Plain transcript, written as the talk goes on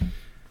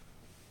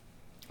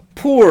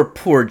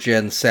Poor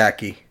Jen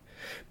Psaki.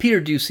 Peter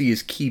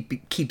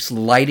Doocy keeps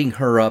lighting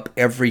her up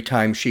every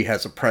time she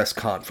has a press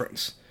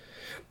conference.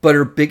 But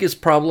her biggest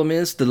problem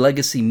is the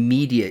legacy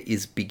media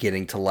is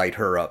beginning to light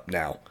her up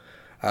now.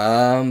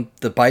 The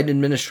Biden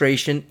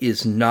administration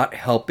is not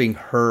helping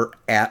her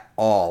at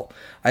all.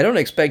 I don't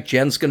expect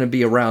Jen's going to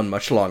be around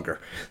much longer.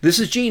 This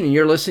is Gene, and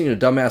you're listening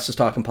to Dumbasses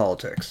Talking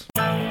Politics.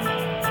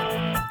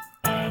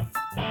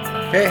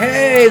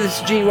 Hey, this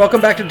is Gene.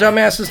 Welcome back to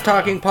Dumbasses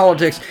Talking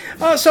Politics.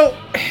 So,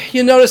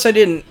 you notice I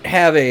didn't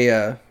have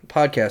a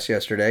podcast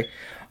yesterday.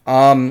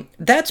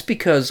 That's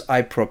because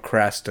I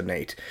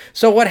procrastinate.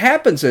 So what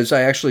happens is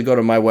I actually go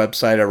to my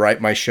website, I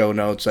write my show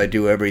notes, I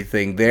do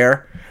everything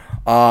there.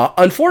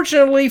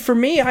 Unfortunately for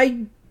me,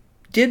 I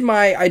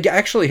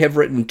actually have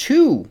written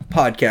 2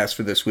 podcasts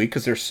for this week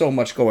because there's so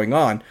much going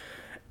on.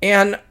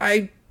 And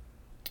I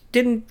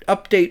didn't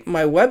update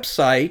my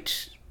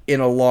website in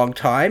a long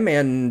time,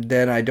 and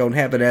then I don't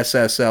have an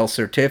SSL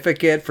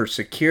certificate for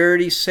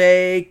security's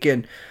sake,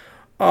 and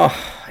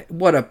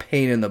what a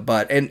pain in the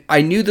butt. And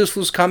I knew this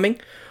was coming.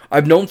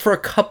 I've known for a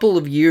couple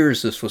of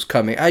years this was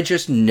coming. I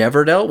just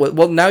never dealt with it.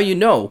 Well, now you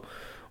know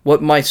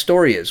what my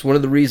story is. One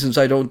of the reasons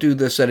I don't do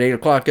this at 8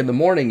 o'clock in the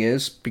morning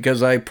is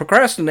because I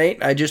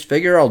procrastinate. I just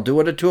figure I'll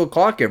do it at 2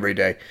 o'clock every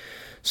day.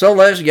 So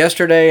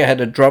yesterday I had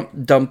to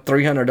dump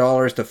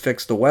 $300 to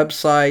fix the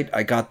website.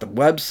 I got the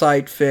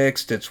website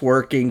fixed. It's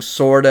working,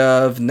 sort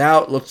of.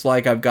 Now it looks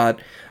like I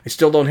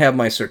still don't have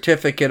my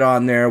certificate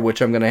on there,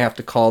 which I'm going to have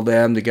to call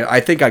them to get. I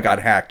think I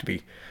got hacked,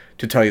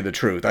 to tell you the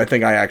truth. I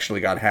think I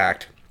actually got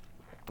hacked.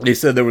 They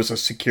said there was a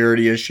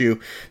security issue.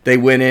 They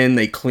went in,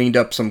 they cleaned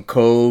up some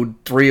code.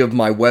 3 of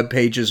my web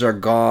pages are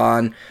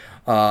gone.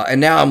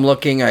 And now I'm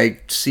looking,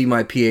 I see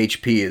my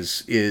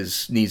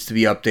PHP needs to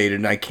be updated,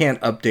 and I can't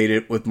update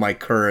it with my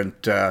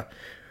current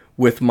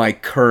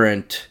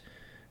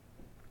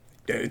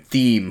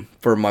theme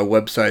for my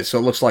website. So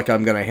it looks like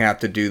I'm going to have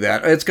to do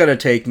that. It's going to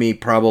take me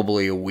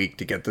probably a week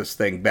to get this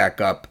thing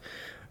back up.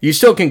 You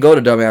still can go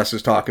to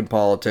Dumbasses Talking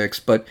Politics,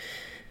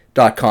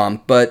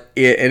 .com,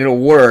 it'll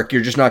work.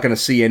 You're just not going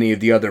to see any of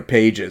the other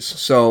pages.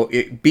 So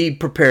be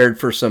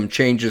prepared for some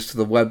changes to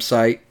the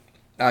website.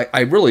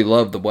 I really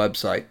love the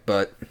website,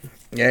 but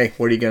hey,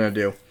 what are you going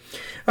to do?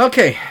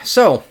 Okay,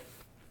 so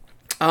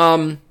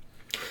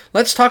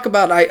let's talk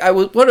about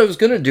what I was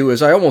going to do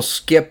is I almost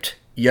skipped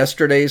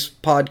yesterday's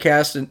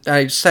podcast, and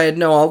I decided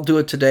no, I'll do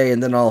it today,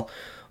 and then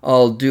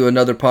I'll do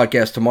another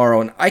podcast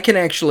tomorrow, and I can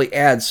actually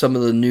add some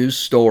of the news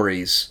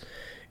stories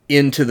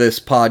into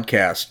this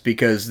podcast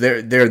because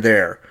they're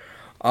there.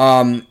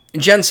 Jen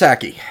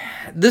Psaki,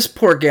 this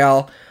poor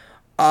gal,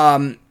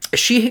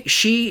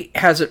 she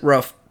has it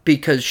rough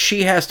because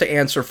she has to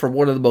answer for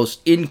one of the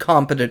most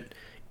incompetent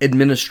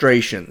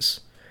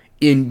administrations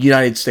in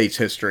United States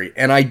history.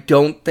 And I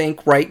don't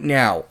think right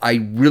now,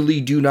 I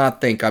really do not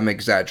think I'm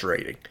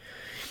exaggerating.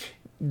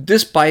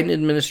 This Biden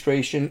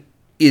administration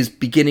is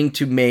beginning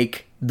to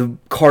make the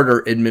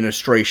Carter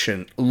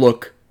administration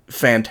look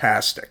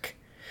fantastic.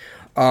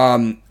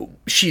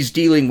 She's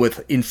dealing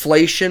with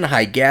inflation,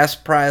 high gas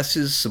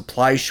prices,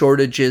 supply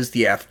shortages,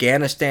 the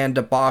Afghanistan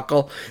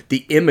debacle,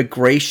 the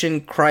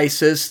immigration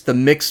crisis, the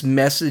mixed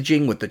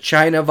messaging with the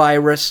China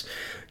virus,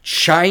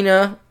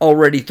 China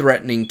already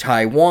threatening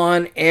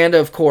Taiwan, and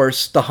of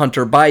course the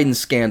Hunter Biden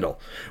scandal,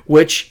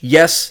 which,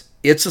 yes,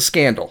 it's a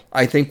scandal.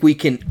 I think we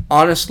can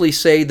honestly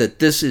say that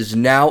this is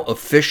now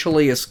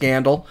officially a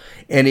scandal,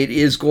 and it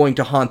is going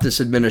to haunt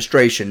this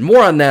administration.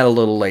 More on that a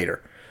little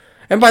later.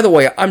 And by the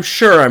way, I'm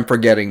sure I'm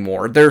forgetting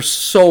more. There's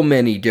so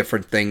many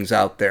different things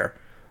out there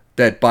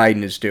that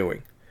Biden is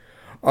doing.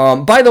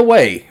 By the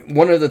way,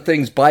 one of the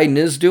things Biden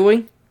is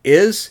doing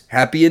is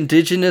Happy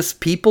Indigenous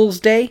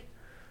Peoples Day.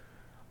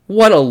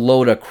 What a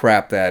load of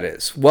crap that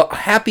is. Well,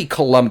 Happy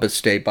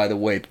Columbus Day, by the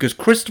way, because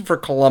Christopher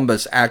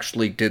Columbus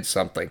actually did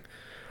something.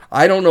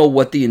 I don't know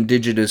what the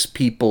indigenous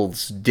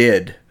peoples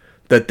did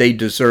that they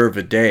deserve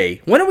a day.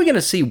 When are we going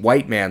to see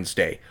White Man's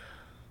Day?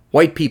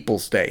 White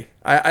People's Day.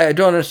 I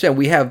don't understand.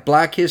 We have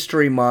Black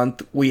History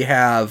Month. We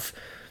have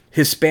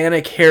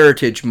Hispanic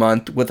Heritage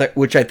Month,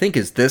 which I think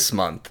is this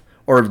month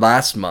or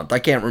last month. I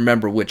can't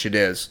remember which it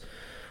is.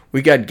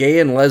 We got Gay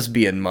and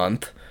Lesbian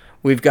Month.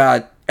 We've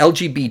got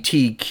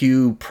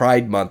LGBTQ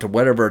Pride Month or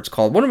whatever it's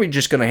called. When are we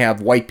just going to have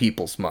White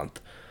People's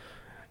Month?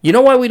 You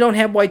know why we don't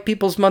have White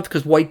People's Month?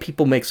 Because white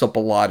people makes up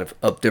a lot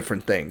of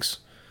different things.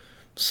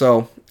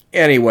 So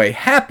anyway,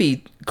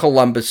 happy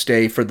Columbus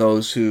Day for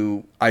those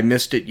who I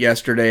missed it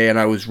yesterday, and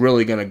I was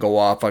really going to go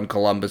off on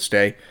Columbus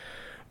Day,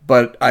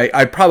 but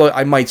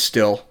I might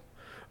still,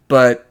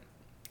 but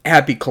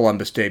happy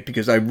Columbus Day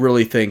because I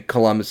really think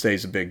Columbus Day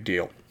is a big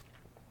deal.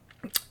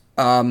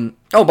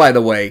 By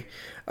the way,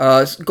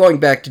 going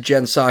back to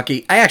Jen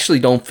Psaki, I actually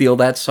don't feel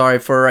that sorry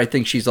for her. I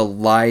think she's a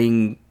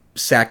lying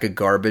sack of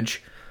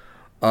garbage.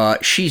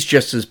 She's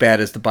just as bad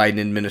as the Biden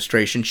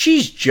administration.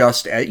 She's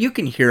just, you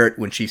can hear it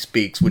when she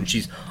speaks, when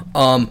she's,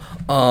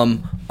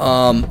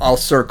 I'll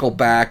circle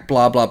back,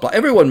 blah, blah, blah.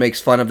 Everyone makes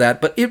fun of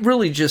that, but it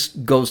really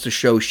just goes to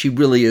show she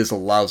really is a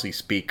lousy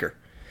speaker.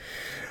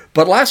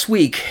 But last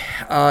week,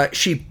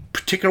 she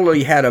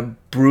particularly had a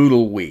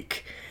brutal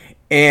week.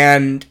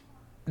 And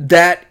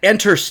that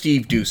enter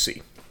Steve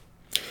Doocy.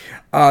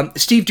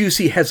 Steve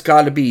Doocy has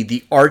got to be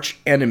the arch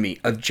enemy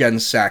of Jen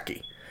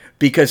Psaki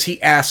because he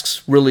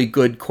asks really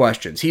good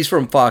questions. He's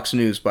from Fox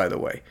News, by the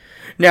way.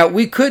 Now,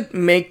 we could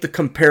make the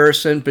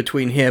comparison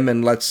between him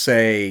and, let's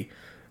say,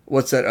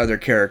 what's that other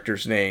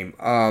character's name?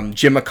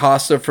 Jim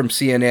Acosta from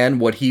CNN,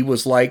 what he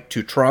was like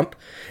to Trump.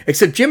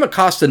 Except Jim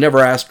Acosta never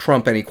asked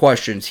Trump any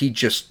questions. He'd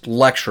just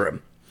lecture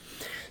him.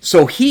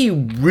 So he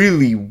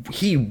really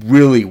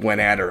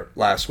went at her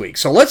last week.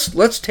 So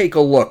let's take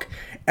a look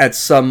at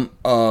some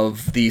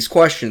of these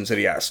questions that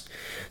he asked.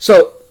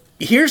 So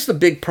here's the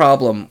big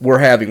problem we're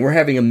having. We're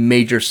having a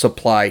major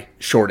supply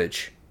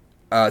shortage,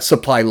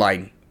 supply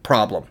line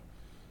problem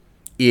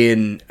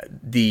in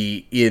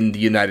the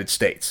United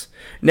States.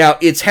 Now,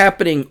 it's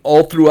happening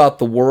all throughout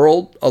the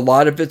world. A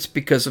lot of it's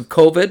because of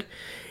COVID.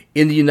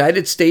 In the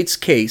United States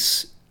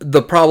case,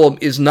 the problem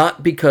is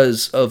not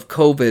because of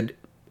COVID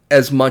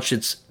as much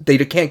as they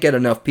can't get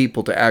enough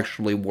people to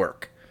actually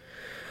work.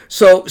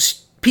 So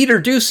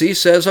Peter Doocy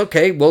says,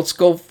 okay, well, let's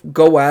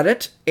go at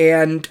it.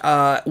 And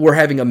we're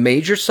having a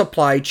major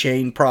supply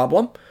chain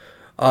problem.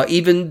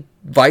 Even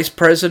Vice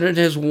President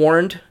has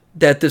warned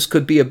that this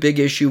could be a big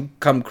issue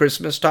come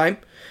Christmas time.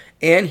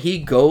 And he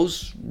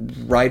goes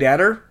right at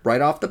her, right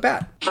off the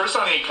bat. First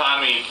on the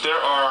economy, there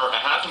are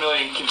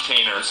 500,000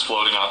 containers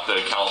floating off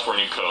the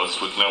California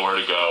coast with nowhere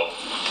to go.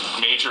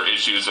 Major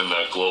issues in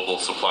the global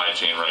supply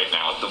chain right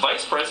now. The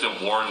vice president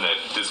warned that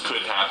this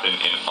could happen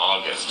in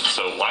August.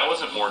 So why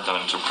wasn't more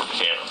done to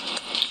prepare?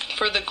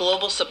 For the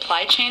global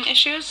supply chain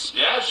issues?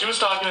 Yeah, she was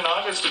talking in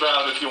August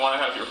about if you want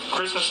to have your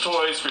Christmas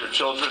toys for your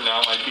children,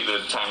 now might be the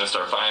time to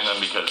start buying them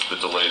because the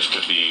delays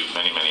could be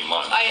many, many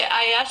months.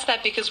 I asked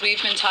that because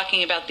we've been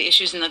talking about the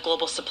issues in the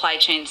global supply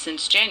chain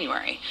since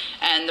January.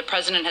 And the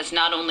president has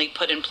not only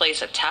put in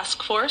place a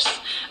task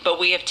force, but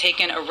we have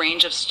taken a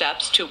range of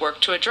steps to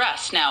work to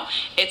address. Now,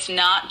 it's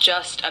not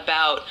just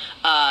about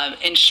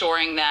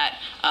ensuring that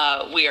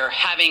we are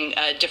having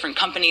different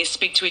companies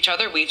speak to each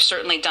other. We've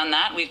certainly done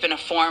that. We've been a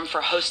forum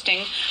for hosting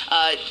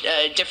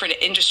different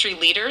industry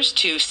leaders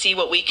to see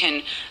what we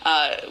can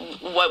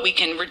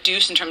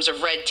reduce in terms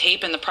of red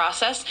tape in the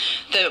process.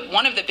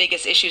 One of the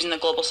biggest issues in the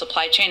global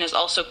supply chain is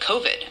also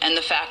COVID, and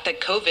the fact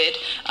that COVID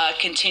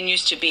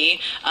continues to be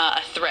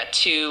a threat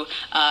to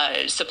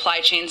supply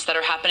chains that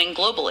are happening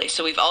globally.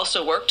 So we've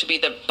also worked to be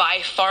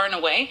by far and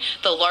away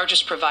the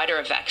largest provider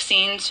of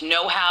vaccines,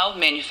 know-how,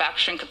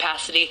 manufacturing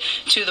capacity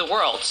to the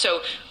world.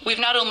 So we've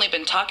not only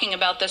been talking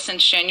about this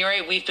since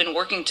January, we've been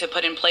working to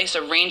put in place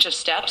a range of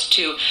steps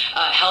to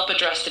help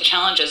address the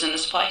challenges in the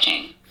supply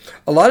chain.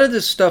 A lot of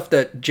this stuff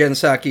that Jen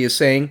Psaki is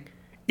saying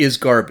is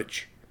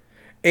garbage.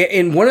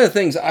 And one of the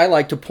things I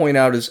like to point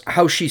out is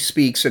how she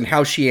speaks and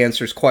how she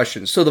answers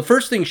questions. So the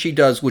first thing she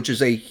does, which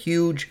is a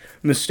huge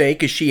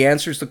mistake, is she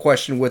answers the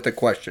question with a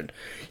question.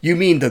 You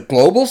mean the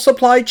global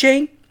supply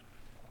chain?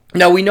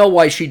 Now, we know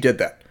why she did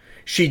that.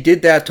 She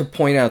did that to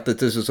point out that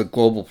this is a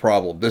global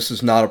problem. This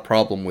is not a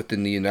problem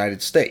within the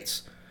United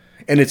States.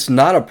 And it's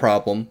not a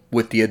problem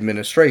with the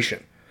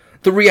administration.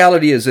 The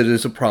reality is it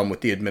is a problem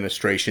with the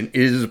administration.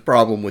 It is a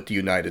problem with the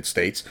United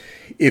States.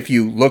 If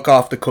you look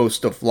off the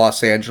coast of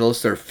Los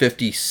Angeles, there are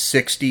 50,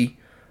 60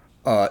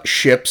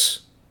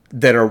 ships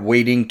that are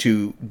waiting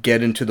to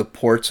get into the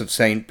ports of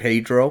San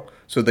Pedro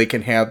so they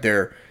can have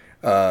their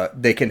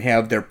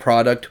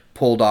product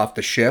pulled off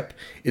the ship.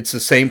 It's the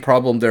same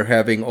problem they're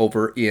having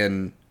over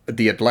in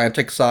the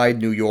Atlantic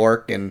side, New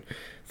York and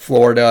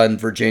Florida and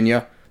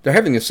Virginia. They're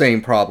having the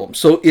same problem.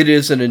 So it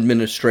is an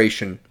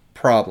administration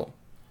problem.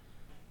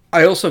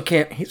 I also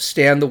can't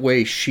stand the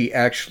way she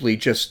actually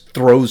just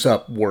throws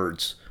up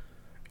words.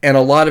 And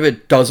a lot of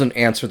it doesn't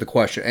answer the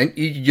question. And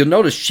you'll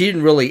notice she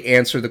didn't really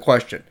answer the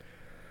question.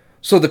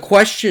 So the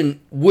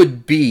question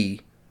would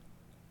be,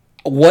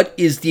 what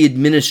is the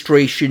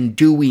administration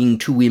doing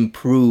to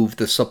improve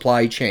the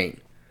supply chain?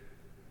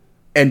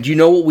 And do you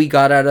know what we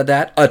got out of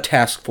that? A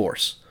task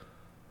force.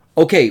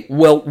 Okay,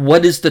 well,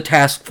 what is the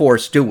task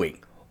force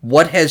doing?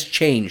 What has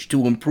changed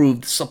to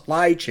improve the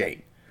supply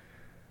chain?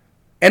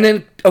 And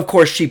then, of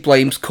course, she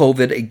blames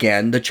COVID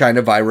again, the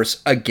China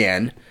virus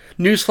again.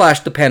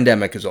 Newsflash, the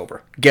pandemic is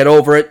over. Get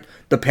over it.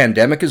 The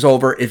pandemic is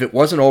over. If it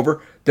wasn't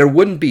over, there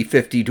wouldn't be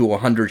 50 to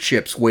 100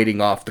 ships waiting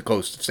off the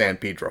coast of San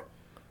Pedro.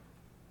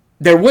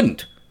 There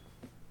wouldn't.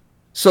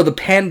 So the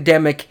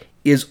pandemic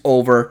is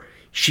over.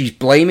 She's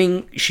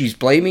blaming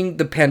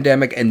the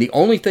pandemic, and the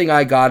only thing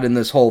I got in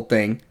this whole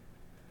thing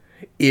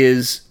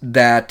is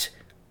that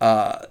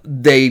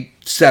they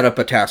set up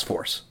a task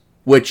force,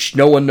 which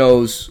no one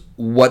knows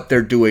what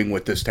they're doing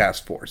with this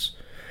task force.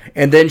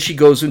 And then she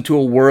goes into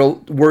a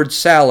word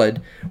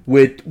salad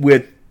with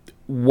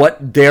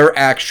what they're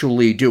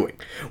actually doing.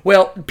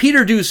 Well,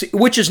 Peter Doocy,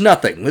 which is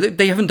nothing.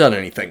 They haven't done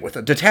anything with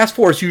it. The task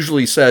force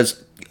usually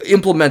says,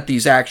 implement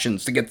these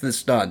actions to get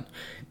this done.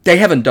 They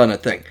haven't done a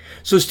thing.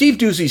 So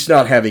Peter Doocy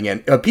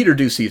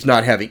is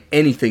not having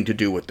anything to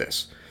do with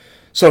this.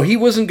 So he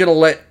wasn't going to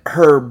let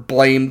her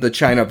blame the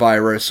China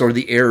virus or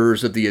the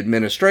errors of the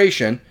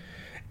administration.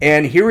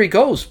 And here he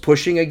goes,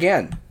 pushing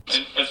again.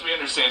 And as we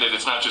understand it,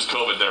 it's not just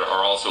COVID. There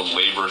are also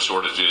labor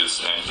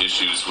shortages and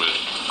issues with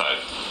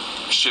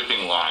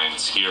shipping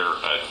lines here,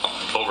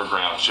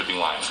 overground shipping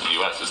lines in the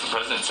U.S. Is the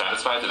president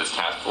satisfied that his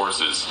task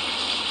force is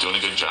doing a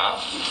good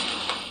job?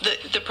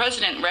 The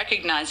president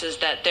recognizes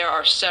that there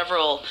are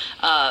several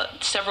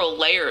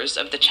layers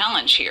of the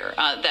challenge here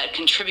that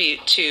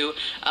contribute to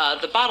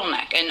the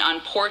bottleneck. And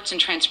on ports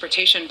and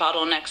transportation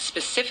bottlenecks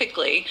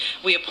specifically,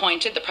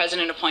 the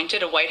president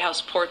appointed a White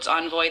House ports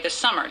envoy this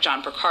summer,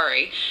 John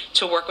Porcari,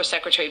 to work with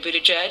Secretary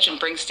Buttigieg and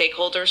bring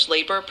stakeholders,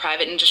 labor,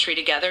 private industry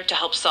together to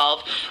help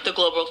solve the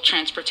global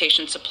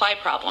transportation supply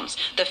problems.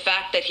 The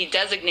fact that he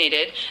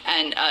designated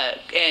and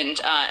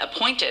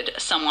appointed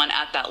someone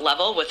at that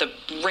level with a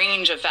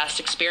range of vast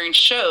experience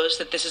shows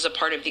that this is a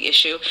part of the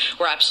issue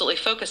we're absolutely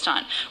focused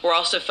on. We're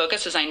also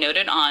focused, as I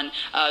noted, on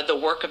the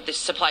work of the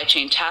supply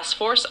chain task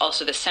force,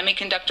 also the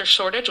semiconductor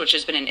shortage, which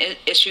has been an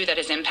issue that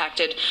has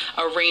impacted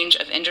a range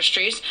of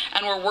industries,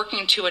 and we're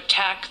working to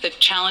attack the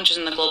challenges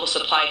in the global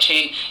supply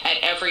chain at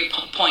every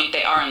point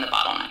they are in the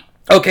bottleneck.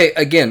 Okay,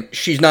 again,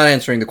 she's not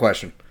answering the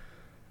question.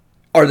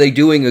 Are they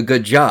doing a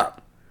good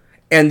job?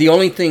 And the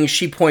only thing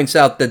she points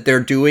out that they're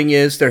doing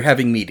is they're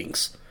having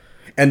meetings,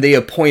 and they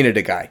appointed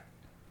a guy.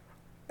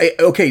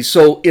 Okay,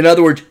 so in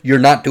other words, you're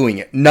not doing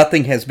it.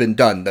 Nothing has been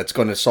done that's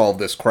going to solve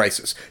this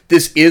crisis.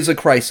 This is a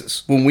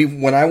crisis.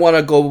 When I want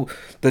to go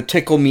the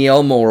Tickle Me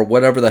Elmo or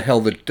whatever the hell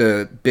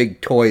the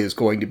big toy is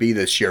going to be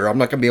this year, I'm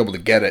not going to be able to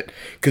get it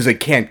because it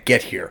can't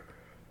get here.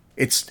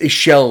 Its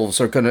shelves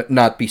are going to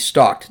not be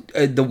stocked.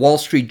 The Wall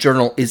Street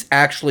Journal is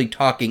actually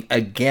talking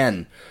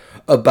again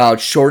about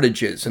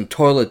shortages and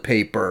toilet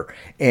paper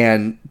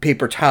and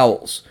paper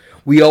towels.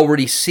 We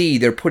already see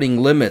they're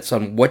putting limits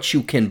on what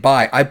you can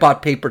buy. I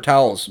bought paper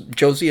towels.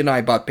 Josie and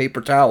I bought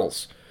paper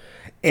towels.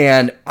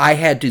 And I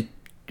had to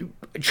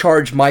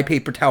charge my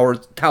paper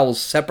towels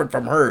separate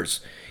from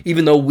hers,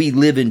 even though we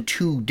live in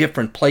two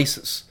different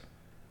places.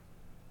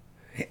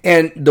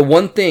 And the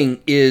one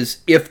thing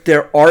is, if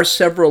there are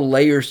several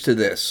layers to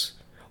this,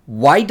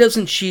 why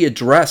doesn't she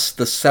address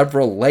the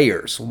several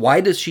layers?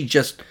 Why does she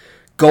just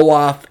go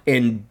off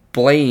and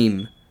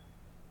blame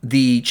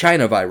the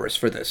China virus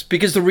for this?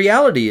 Because the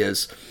reality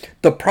is,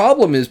 the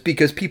problem is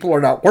because people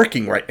are not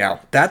working right now.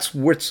 That's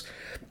what's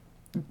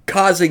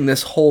causing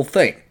this whole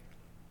thing.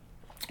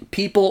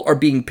 People are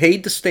being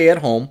paid to stay at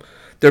home.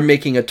 They're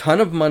making a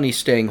ton of money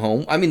staying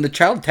home. I mean, the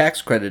child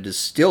tax credit is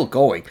still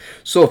going.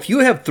 So if you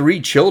have 3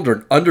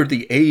 children under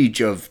the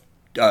age of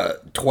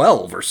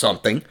 12 or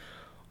something,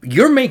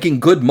 you're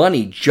making good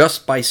money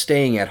just by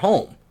staying at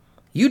home.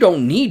 You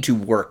don't need to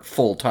work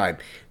full time.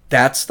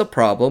 That's the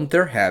problem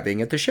they're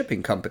having at the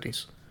shipping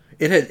companies.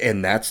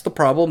 And that's the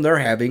problem they're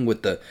having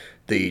with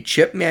the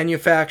chip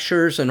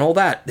manufacturers and all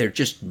that. They're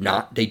just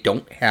not, they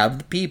don't have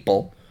the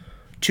people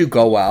to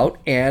go out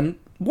and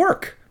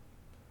work.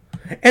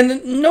 And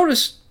then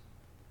notice,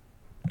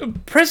 the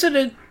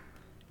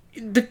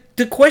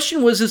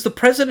question was, is the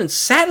president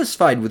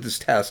satisfied with this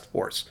task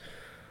force?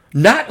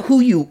 Not who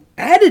you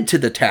added to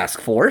the task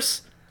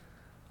force.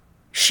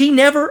 She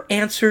never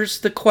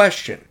answers the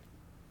question.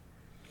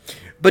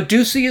 But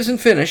Ducey isn't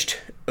finished.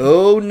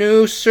 Oh,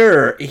 no,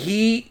 sir.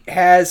 He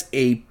has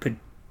a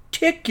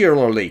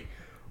particularly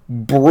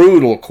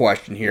brutal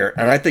question here,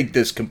 and I think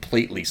this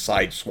completely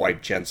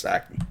sideswiped Jen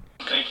Psaki.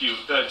 Thank you.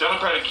 The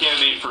Democratic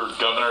candidate for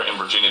governor in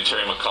Virginia,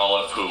 Terry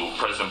McAuliffe, who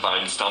President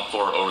Biden stumped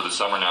for over the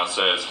summer, now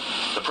says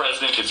the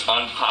president is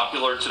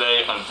unpopular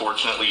today,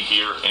 unfortunately,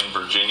 here in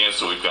Virginia,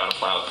 so we've got to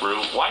plow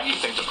through. Why do you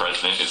think the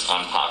president is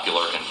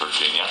unpopular in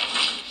Virginia?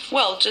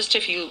 Well, just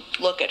if you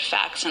look at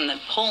facts and the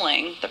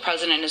polling, the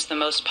president is the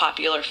most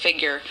popular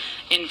figure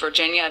in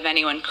Virginia of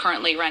anyone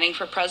currently running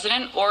for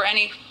president or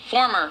any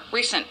former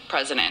recent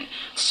president.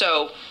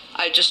 So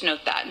I just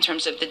note that in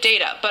terms of the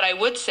data. But I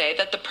would say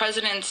that the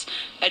president's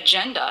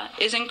agenda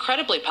is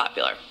incredibly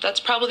popular. That's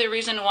probably the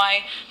reason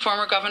why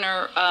former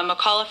Governor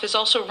McAuliffe is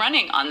also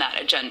running on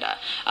that agenda,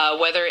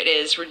 whether it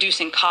is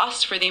reducing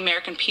costs for the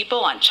American people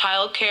on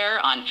child care,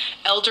 on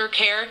elder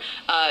care,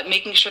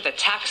 making sure the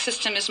tax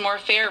system is more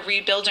fair,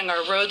 rebuilding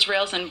our roads,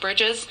 rails, and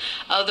bridges.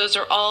 Those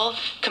are all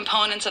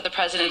components of the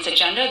president's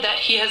agenda that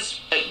he has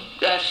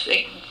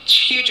a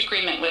huge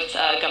agreement with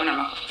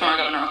former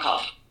Governor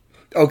McAuliffe.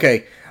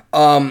 Okay.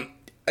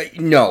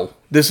 No,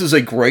 this is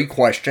a great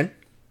question.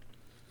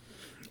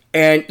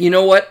 And you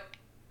know what?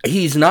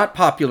 He's not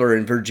popular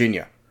in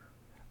Virginia.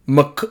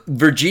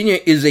 Virginia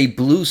is a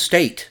blue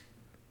state.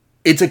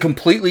 It's a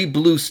completely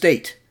blue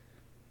state.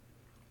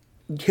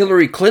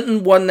 Hillary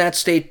Clinton won that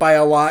state by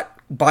a lot.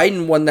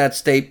 Biden won that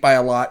state by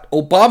a lot.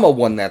 Obama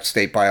won that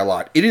state by a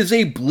lot. It is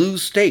a blue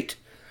state.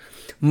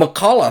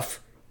 McAuliffe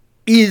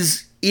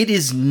is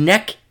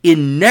neck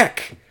in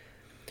neck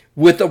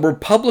with a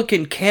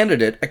Republican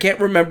candidate, I can't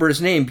remember his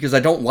name because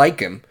I don't like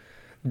him,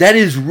 that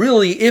is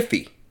really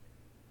iffy.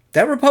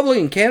 That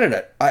Republican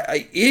candidate,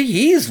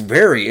 he's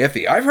very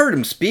iffy. I've heard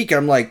him speak, and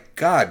I'm like,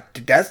 God,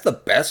 that's the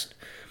best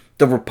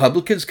the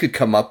Republicans could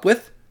come up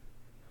with?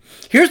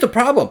 Here's the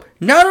problem.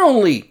 Not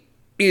only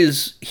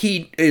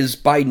he is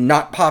by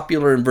not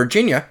popular in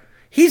Virginia,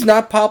 he's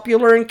not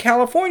popular in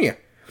California.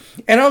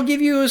 And I'll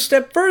give you a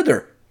step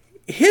further.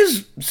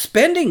 His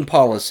spending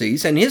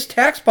policies and his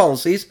tax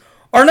policies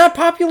are not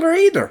popular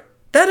either.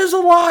 That is a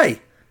lie.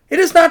 It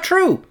is not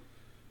true.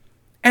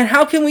 And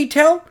how can we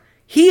tell?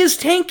 He is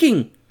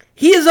tanking.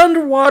 He is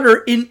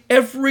underwater in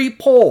every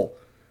poll.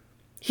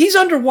 He's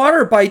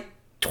underwater by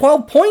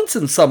 12 points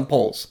in some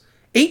polls,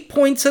 8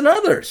 points in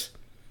others.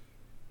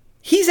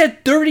 He's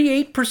at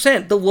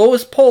 38%, the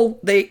lowest poll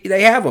they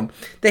have him.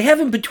 They have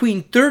him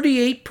between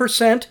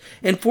 38%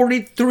 and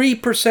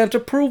 43%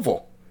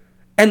 approval.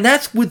 And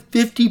that's with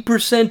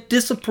 50%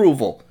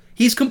 disapproval.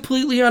 He's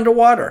completely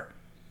underwater.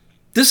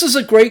 This is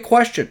a great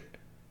question.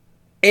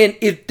 And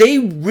if they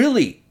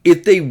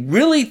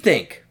really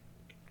think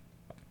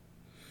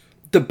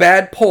the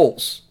bad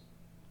polls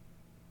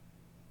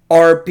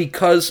are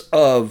because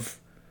of,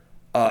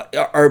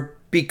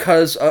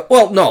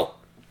 well, no.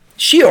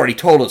 She already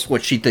told us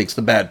what she thinks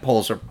the bad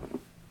polls are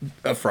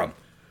from.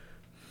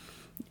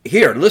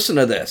 Here, listen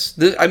to this.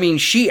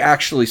 She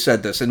actually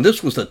said this, and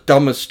this was the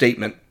dumbest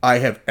statement I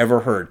have ever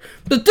heard.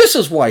 But this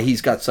is why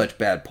he's got such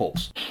bad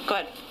polls. Go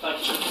ahead.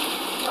 Thank you.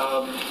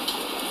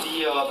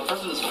 The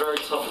president's very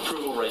tough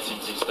approval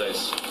ratings these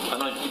days. I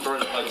know you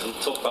probably like to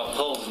talk about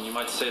polls, and you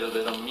might say that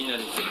they don't mean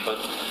anything, but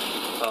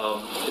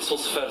it's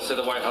also fair to say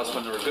the White House,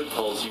 when there are good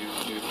polls, you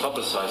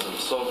publicize them.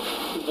 So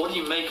what do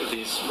you make of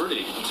these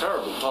really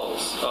terrible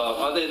polls?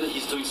 Are they that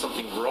he's doing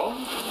something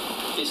wrong?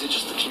 Is it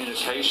just the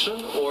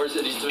communication? Or is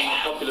it he's doing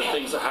unpopular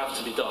things that have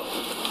to be done?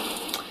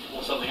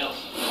 Or something else?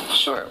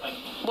 Sure.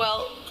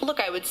 Well, look,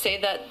 I would say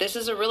that this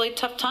is a really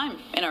tough time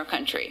in our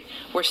country.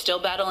 We're still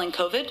battling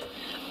COVID,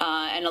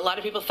 and a lot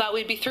of people thought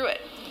we'd be through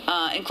it,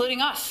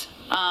 including us.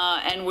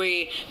 And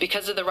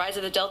because of the rise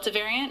of the Delta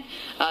variant,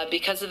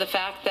 because of the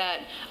fact that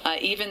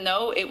even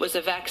though it was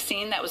a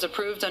vaccine that was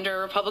approved under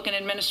a Republican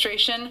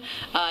administration,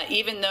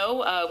 even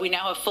though we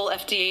now have full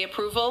FDA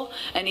approval,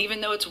 and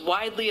even though it's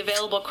widely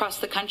available across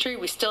the country,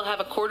 we still have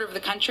a quarter of the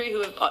country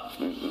who have,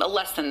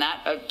 less than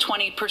that,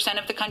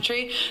 20% of the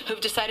country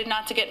who've decided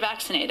not to get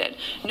vaccinated.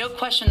 No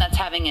question that's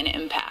having an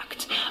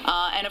impact.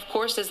 And of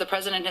course, as the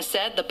president has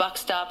said, the buck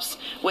stops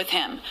with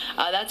him.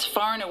 That's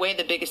far and away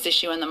the biggest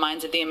issue in the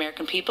minds of the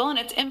American people,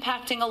 and it's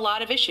impacting a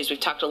lot of issues. We've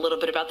talked a little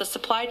bit about the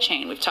supply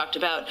chain. We've talked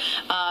about,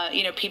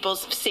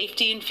 people's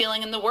safety and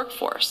feeling in the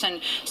workforce.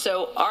 And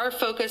so our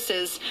focus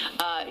is,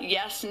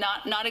 yes,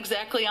 not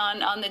exactly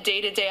on the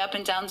day-to-day up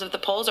and downs of the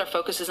polls. Our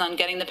focus is on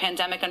getting the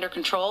pandemic under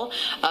control,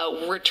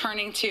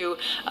 returning to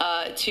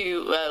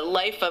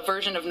life, a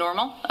version of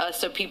normal,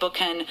 so people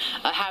can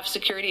have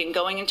security and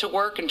going into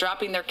work and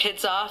dropping their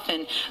kids off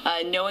and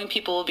knowing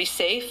people will be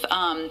safe.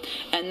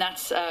 And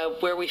that's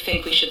where we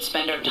think we should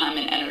spend our time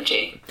and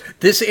energy.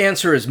 This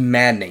answer is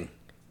maddening.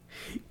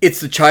 It's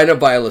the China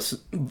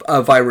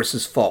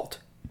virus's fault.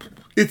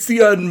 It's the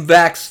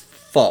unvaxxed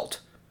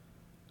fault.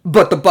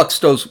 But the buck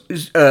stops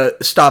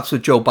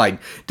with Joe Biden.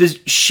 Does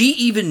she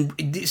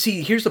even...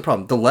 See, here's the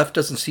problem. The left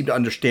doesn't seem to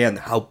understand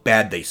how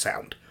bad they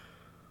sound.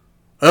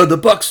 The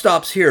buck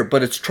stops here,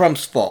 but it's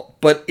Trump's fault.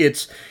 But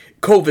it's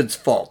COVID's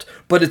fault.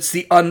 But it's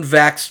the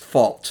unvaxxed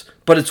fault.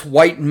 But it's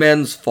white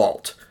men's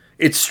fault.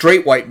 It's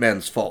straight white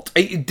men's fault.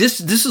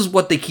 This is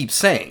what they keep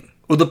saying.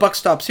 Well, the buck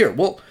stops here.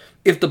 Well,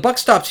 if the buck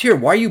stops here,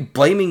 why are you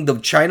blaming the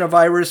China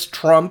virus,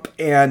 Trump,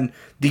 and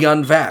the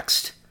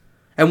unvaxxed?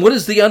 And what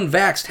does the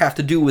unvaxxed have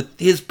to do with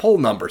his poll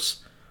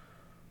numbers?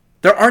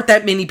 There aren't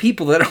that many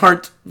people that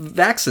aren't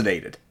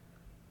vaccinated.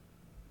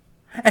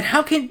 And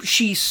how can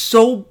she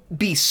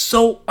be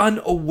so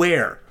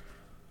unaware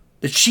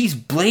that she's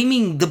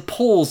blaming the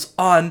polls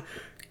on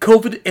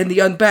COVID and the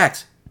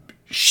unvaxxed?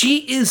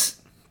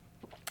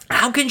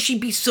 How can she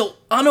be so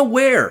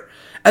unaware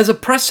as a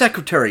press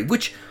secretary,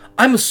 which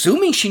I'm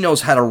assuming she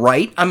knows how to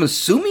write, I'm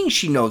assuming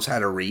she knows how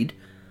to read,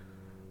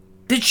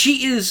 that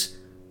she is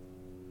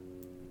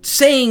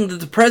saying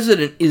that the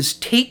president is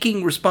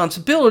taking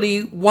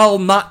responsibility while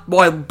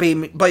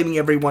blaming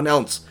everyone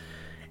else.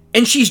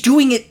 And she's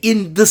doing it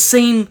in the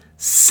same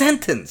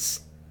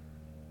sentence.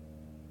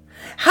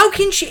 How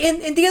can she...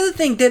 And the other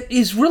thing that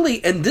is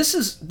really... And this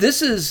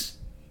is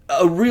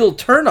a real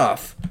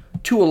turnoff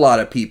to a lot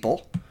of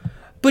people.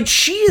 But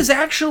she is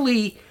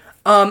actually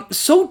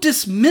so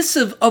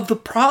dismissive of the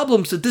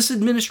problems that this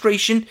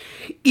administration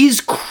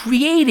is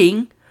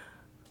creating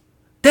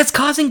that's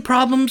causing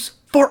problems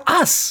for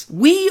us.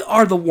 We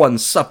are the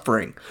ones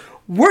suffering.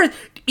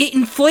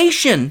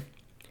 Inflation.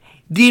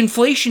 The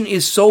inflation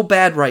is so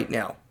bad right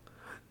now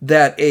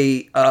that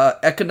a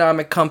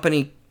economic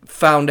company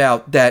found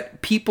out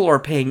that people are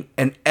paying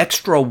an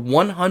extra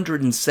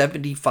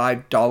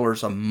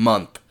 $175 a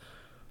month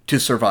to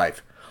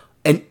survive.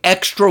 An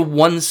extra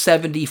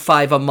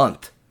 $175 a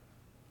month.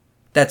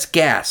 That's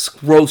gas,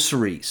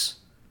 groceries.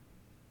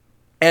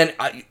 And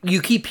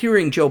you keep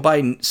hearing Joe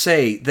Biden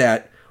say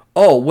that,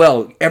 oh,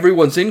 well,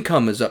 everyone's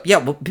income is up. Yeah,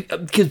 well,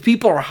 because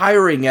people are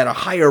hiring at a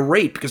higher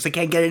rate because they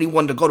can't get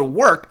anyone to go to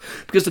work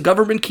because the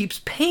government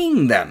keeps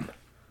paying them.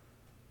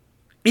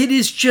 It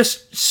is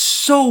just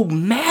so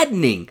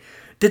maddening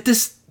that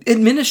this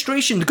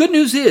administration, the good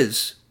news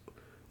is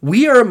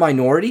we are a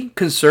minority,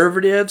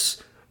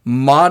 conservatives,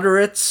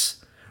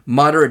 moderates,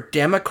 moderate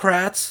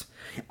Democrats.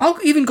 I'll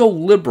even go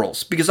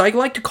liberals because I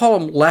like to call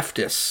them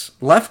leftists.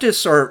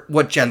 Leftists are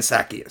what Jen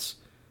Psaki is.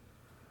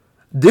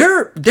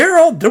 They're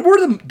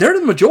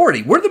the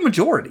majority. We're the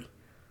majority.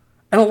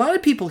 And a lot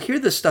of people hear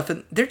this stuff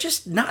and they're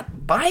just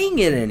not buying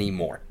it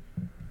anymore.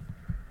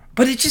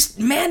 But it's just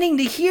maddening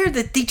to hear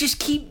that they just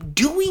keep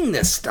doing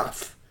this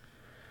stuff.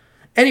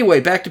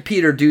 Anyway, back to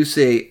Peter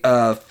Doocy,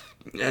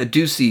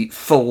 Doocy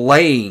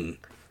filleting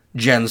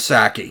Jen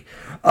Psaki.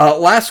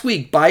 Last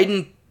week,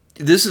 Biden,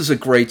 this is a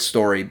great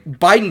story.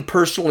 Biden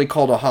personally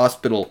called a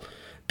hospital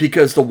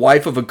because the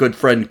wife of a good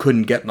friend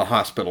couldn't get in the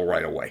hospital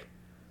right away.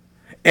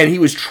 And he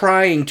was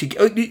trying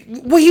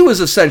to, well, he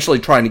was essentially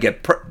trying to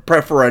get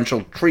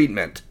preferential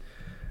treatment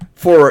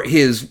for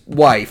his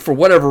wife. For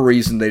whatever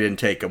reason, they didn't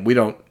take him. We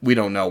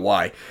don't know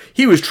why.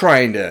 He was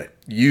trying to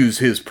use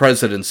his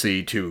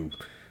presidency to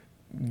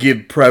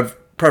give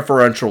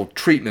preferential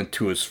treatment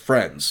to his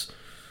friends.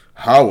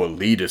 How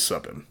elitist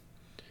of him.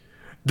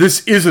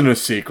 This isn't a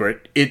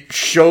secret. It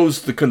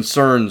shows the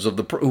concerns of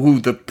who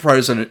the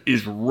president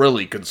is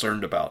really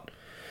concerned about.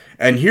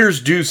 And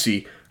here's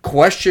Doocy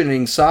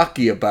questioning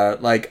Psaki about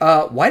it, like,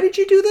 why did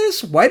you do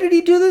this? Why did he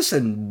do this?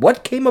 And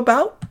what came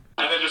about?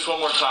 And then just one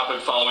more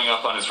topic following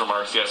up on his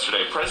remarks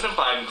yesterday. President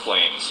Biden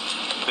claims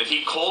that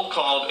he cold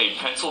called a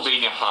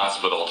Pennsylvania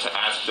hospital to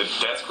ask the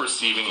desk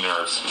receiving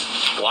nurse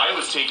why it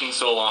was taking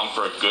so long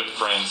for a good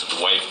friend's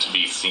wife to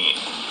be seen.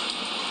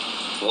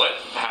 What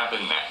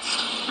happened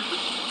next?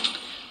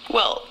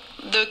 Well,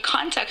 the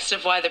context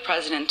of why the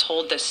president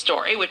told this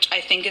story, which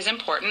I think is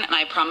important, and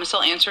I promise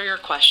I'll answer your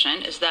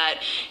question, is that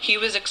he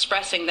was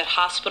expressing that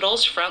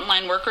hospitals,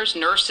 frontline workers,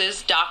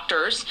 nurses,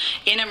 doctors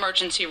in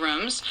emergency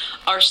rooms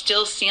are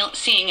still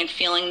seeing and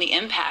feeling the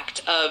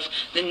impact of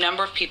the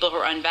number of people who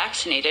are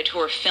unvaccinated, who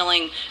are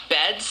filling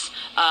beds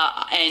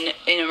in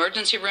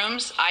emergency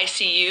rooms,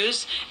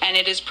 ICUs, and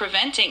it is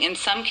preventing, in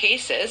some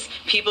cases,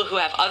 people who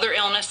have other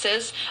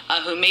illnesses,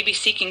 who may be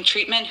seeking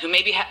treatment, who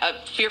may be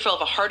fearful of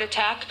a heart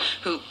attack,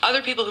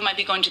 other people who might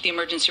be going to the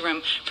emergency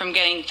room from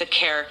getting the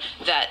care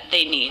that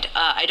they need.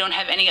 I don't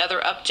have any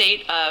other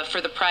update for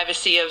the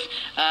privacy of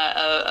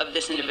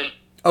this individual.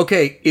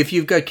 Okay, if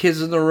you've got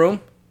kids in the room,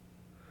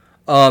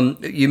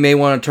 you may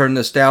want to turn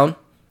this down.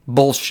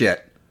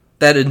 Bullshit.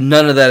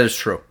 None of that is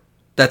true.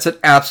 That's an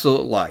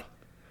absolute lie.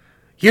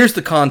 Here's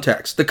the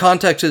context. The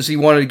context is he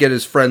wanted to get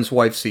his friend's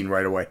wife seen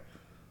right away.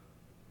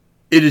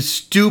 It is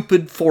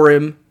stupid for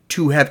him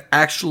to have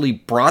actually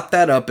brought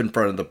that up in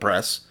front of the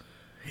press,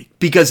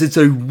 because it's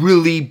a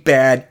really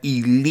bad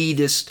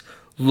elitist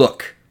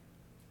look.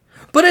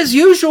 But as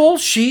usual,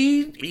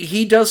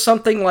 he does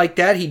something like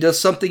that. He does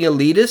something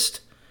elitist,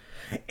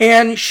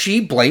 and she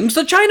blames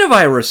the China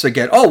virus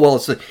again. Oh, well,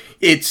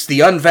 it's the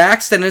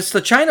unvaxxed and it's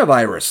the China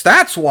virus.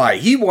 That's why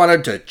he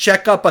wanted to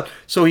check up on.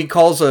 So he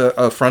calls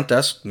a front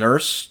desk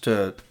nurse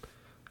to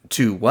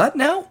what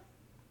now?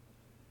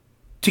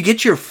 To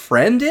get your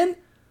friend in?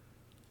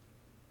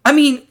 I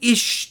mean,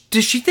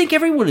 does she think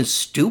everyone is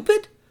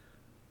stupid?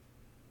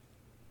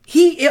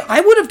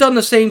 I would have done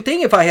the same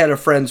thing if I had a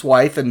friend's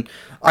wife, and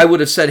I would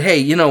have said,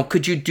 hey,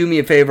 could you do me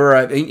a favor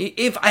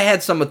if I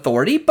had some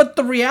authority? But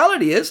the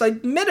reality is, I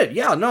admit it,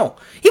 yeah, no.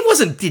 He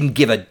didn't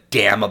give a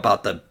damn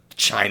about the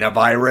China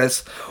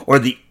virus or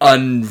the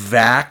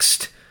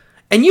unvaxxed.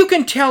 And you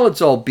can tell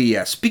it's all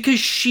BS because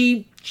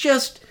she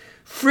just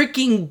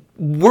freaking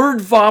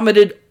word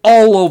vomited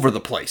all over the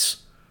place.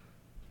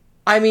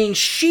 I mean,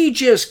 she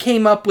just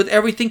came up with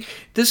everything.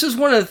 This is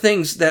one of the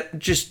things that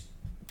just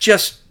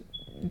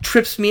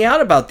trips me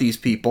out about these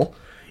people,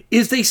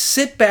 is they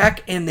sit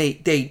back and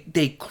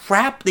they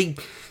crap.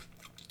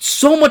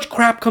 So much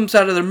crap comes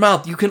out of their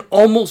mouth, you can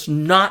almost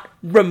not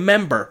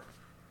remember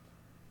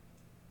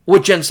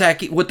what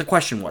the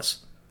question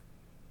was.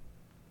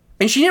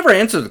 And she never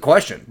answered the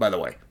question, by the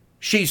way.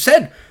 She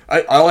said,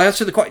 I'll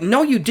answer the question.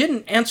 No, you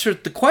didn't answer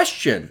the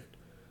question.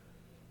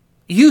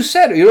 You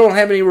said you don't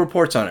have any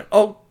reports on it.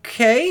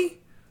 Okay.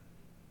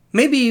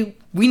 Maybe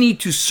we need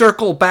to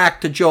circle back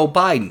to Joe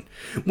Biden.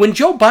 When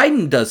Joe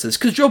Biden does this,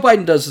 because Joe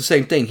Biden does the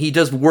same thing, he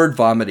does word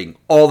vomiting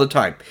all the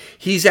time.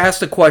 He's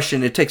asked a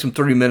question, it takes him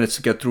 30 minutes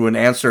to get through an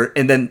answer,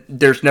 and then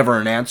there's never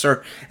an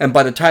answer. And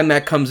by the time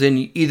that comes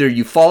in, either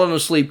you've fallen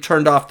asleep,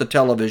 turned off the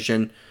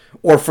television,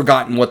 or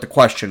forgotten what the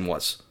question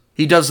was.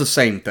 He does the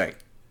same thing.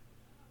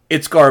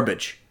 It's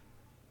garbage.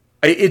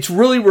 It's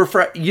really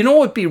refreshing. You know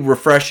what would be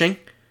refreshing?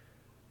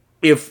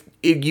 If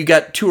you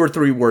got 2 or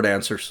 3 word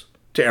answers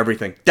to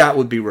everything. That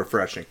would be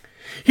refreshing.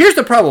 Here's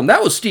the problem.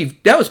 That was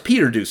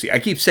Peter Doocy. I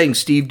keep saying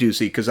Steve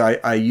Doocy because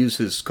I use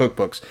his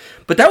cookbooks.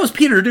 But that was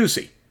Peter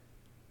Doocy.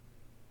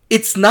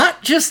 It's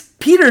not just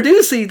Peter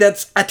Doocy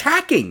that's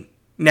attacking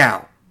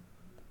now.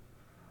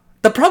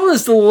 The problem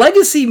is the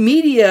legacy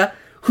media,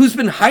 who's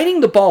been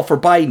hiding the ball for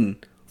Biden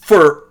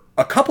for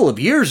a couple of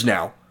years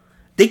now,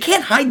 they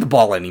can't hide the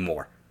ball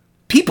anymore.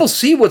 People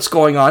see what's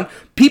going on.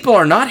 People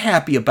are not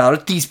happy about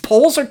it. These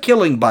polls are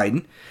killing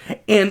Biden.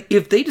 And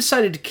if they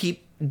decided to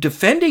keep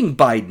defending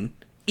Biden,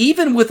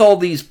 even with all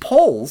these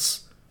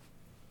polls,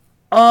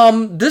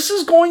 this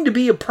is going to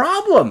be a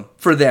problem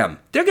for them.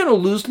 They're going to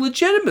lose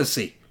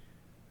legitimacy.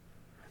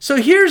 So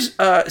here's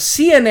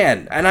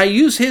CNN, and I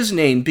use his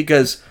name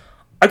because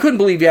I couldn't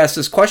believe he asked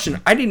this question.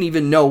 I didn't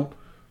even know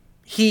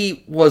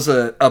he was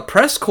a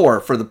press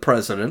corps for the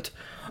president.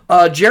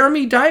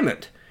 Jeremy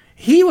Diamond.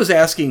 He was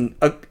asking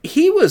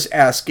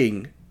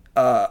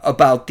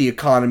about the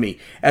economy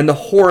and the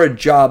horrid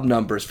job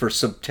numbers for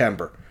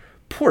September.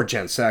 Poor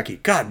Jen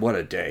Psaki. God, what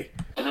a day.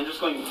 And then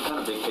just going kind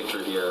of big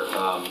picture here,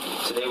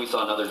 today we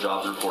saw another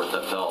jobs report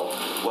that fell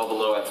well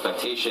below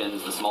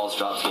expectations, the smallest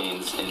jobs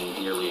gains in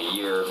nearly a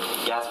year.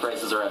 Gas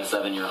prices are at a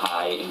 7-year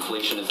high.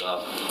 Inflation is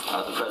up.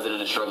 The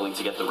president is struggling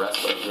to get the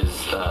rest of his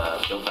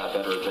Build Back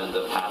Better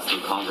agenda passed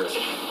through Congress.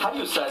 How do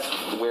you assess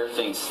where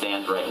things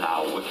stand right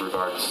now with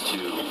regards to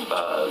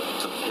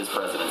his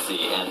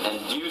presidency?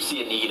 And do you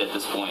see a need at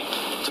this point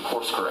to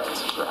course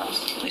correct,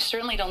 perhaps? We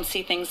certainly don't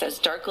see things as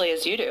darkly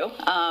as you do.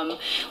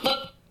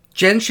 Look,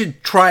 Jen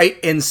should try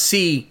and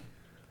see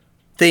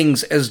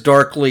things as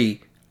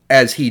darkly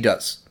as he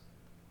does.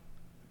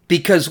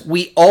 Because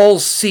we all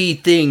see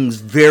things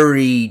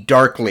very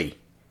darkly.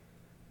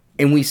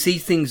 And we see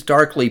things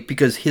darkly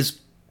because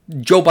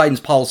Joe Biden's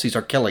policies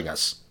are killing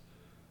us.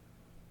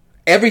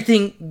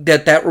 Everything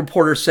that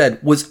reporter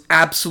said was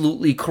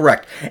absolutely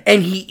correct.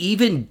 And he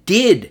even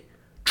did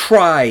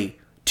try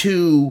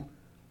to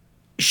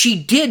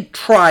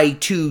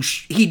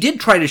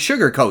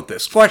sugarcoat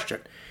this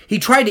question. He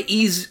tried to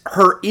ease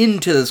her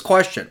into this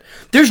question.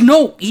 There's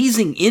no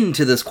easing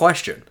into this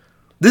question.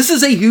 This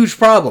is a huge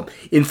problem.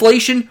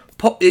 Inflation,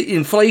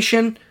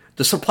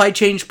 the supply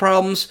chain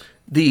problems,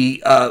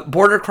 the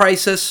border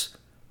crisis,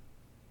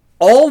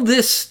 all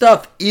this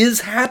stuff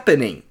is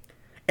happening.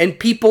 And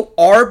people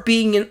are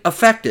being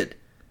affected.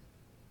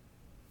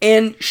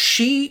 And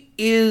she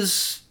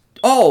is,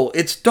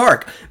 it's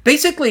dark.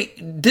 Basically,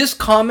 this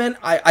comment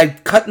I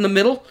cut in the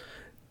middle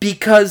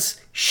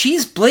because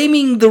she's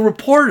blaming the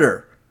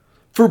reporter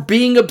for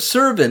being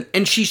observant,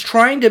 and she's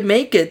trying to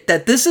make it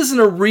that this isn't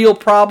a real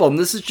problem.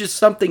 This is just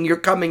something you're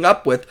coming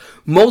up with.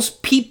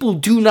 Most people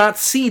do not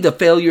see the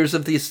failures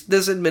of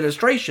this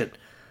administration.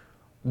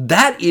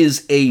 That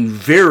is a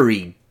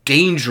very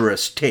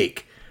dangerous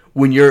take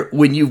when your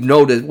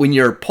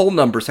poll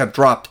numbers have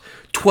dropped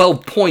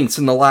 12 points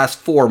in the last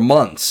 4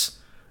 months.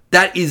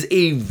 That is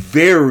a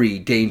very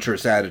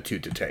dangerous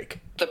attitude to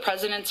take. the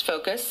president's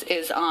focus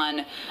is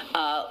on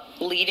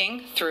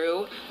leading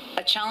through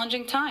a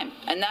challenging time,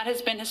 and that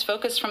has been his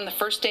focus from the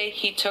first day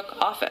he took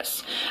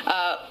office.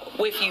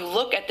 If you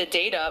look at the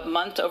data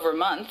month over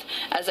month,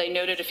 as I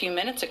noted a few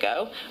minutes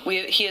ago,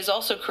 he has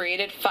also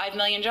created 5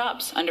 million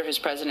jobs under his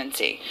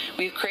presidency.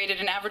 We've created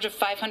an average of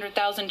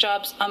 500,000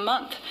 jobs a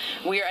month.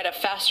 We are at a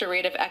faster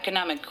rate of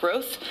economic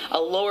growth,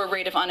 a lower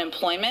rate of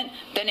unemployment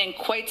than in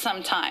quite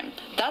some time.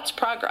 That's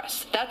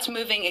progress. That's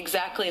moving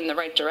exactly in the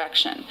right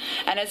direction.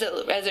 And as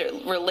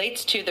it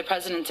relates to the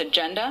president's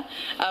agenda,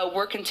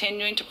 we're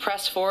continuing to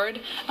press forward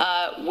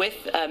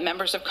with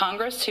members of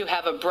Congress who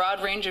have a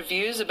broad range of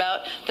views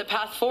about the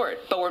path forward.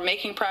 But we're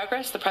making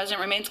progress. The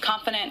president remains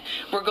confident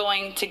we're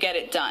going to get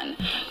it done.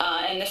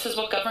 And this is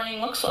what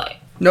governing looks like.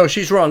 No,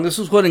 she's wrong. This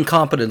is what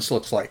incompetence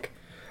looks like.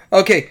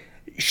 Okay,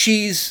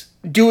 she's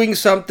doing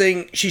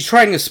something. She's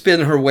trying to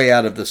spin her way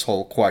out of this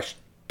whole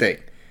thing.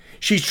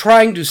 She's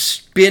trying to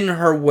spin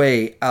her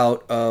way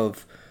out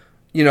of,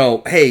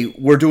 hey,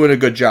 we're doing a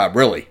good job.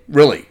 Really.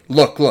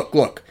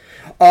 Look.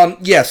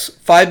 Yes,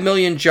 5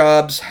 million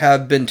jobs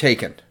have been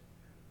taken.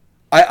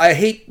 I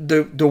hate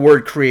the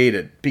word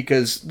created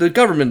because the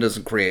government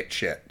doesn't create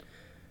shit.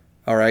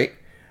 All right?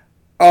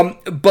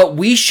 But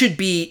we should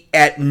be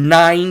at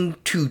 9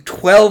 to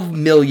 12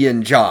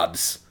 million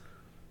jobs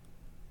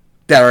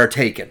that are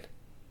taken.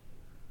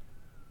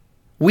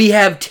 We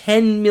have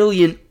 10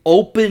 million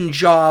open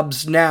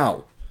jobs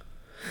now.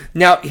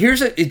 Now,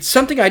 it's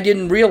something I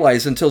didn't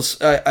realize until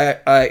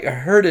I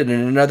heard it in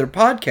another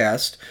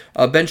podcast,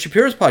 Ben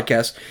Shapiro's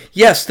podcast.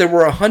 Yes, there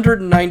were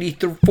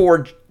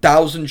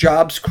 194,000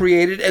 jobs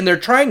created, and they're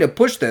trying to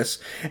push this.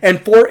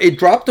 And it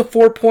dropped to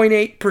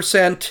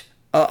 4.8%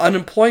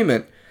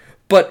 unemployment,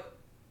 but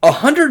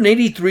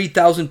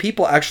 183,000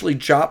 people actually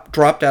dropped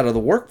out of the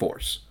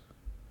workforce.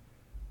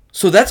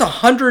 So that's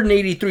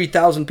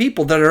 183,000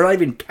 people that are not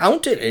even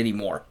counted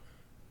anymore.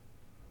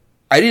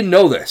 I didn't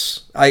know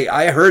this.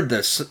 I heard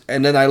this,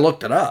 and then I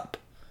looked it up.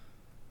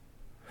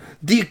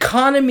 The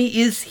economy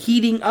is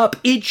heating up.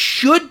 It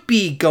should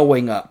be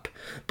going up.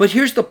 But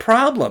here's the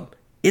problem.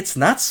 It's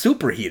not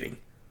superheating.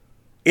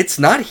 It's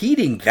not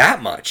heating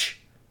that much.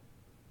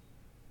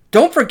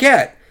 Don't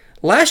forget,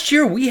 last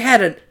year we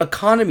had an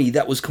economy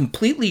that was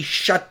completely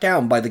shut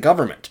down by the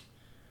government.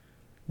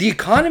 The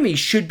economy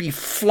should be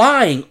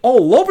flying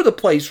all over the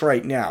place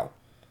right now.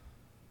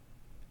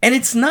 And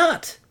it's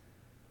not.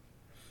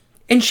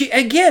 And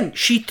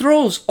she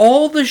throws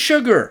all the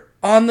sugar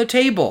on the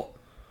table.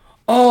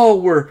 oh,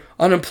 we're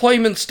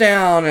unemployment's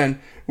down and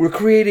we're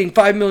creating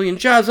 5 million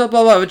jobs, blah,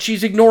 blah, blah. But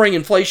she's ignoring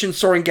inflation,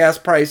 soaring gas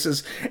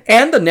prices,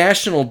 and the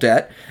national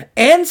debt,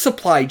 and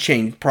supply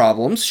chain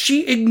problems.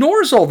 She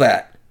ignores all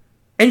that.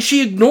 And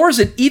she ignores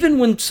it even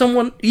when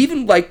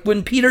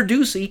when Peter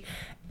Doocy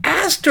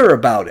asked her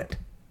about it.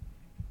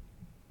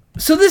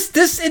 So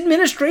this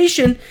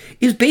administration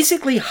is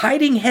basically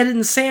hiding head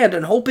in sand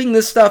and hoping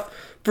this stuff,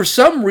 for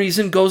some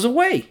reason, goes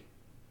away.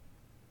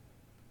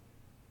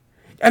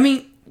 I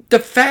mean, the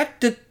fact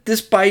that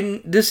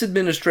this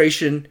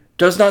administration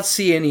does not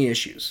see any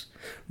issues,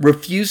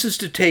 refuses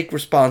to take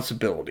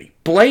responsibility,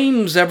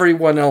 blames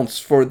everyone else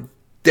for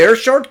their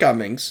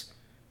shortcomings,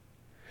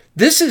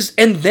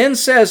 and then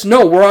says,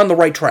 no, we're on the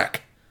right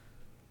track.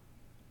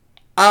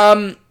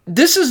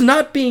 This is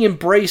not being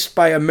embraced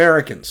by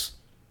Americans.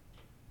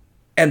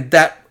 And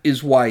that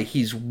is why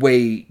he's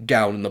way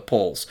down in the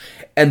polls.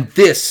 And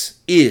this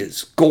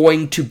is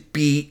going to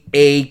be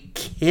a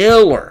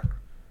killer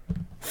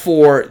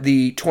for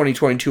the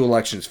 2022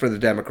 elections for the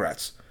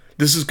Democrats.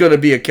 This is going to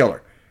be a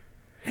killer.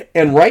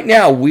 And right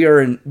now, we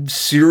are in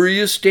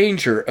serious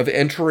danger of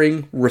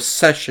entering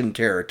recession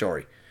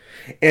territory.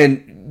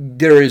 And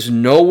there is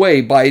no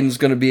way Biden's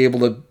going to be able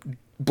to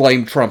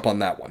blame Trump on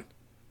that one.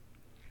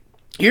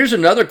 Here's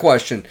another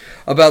question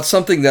about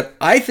something that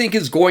I think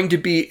is going to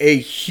be a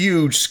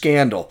huge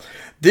scandal.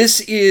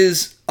 This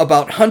is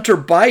about Hunter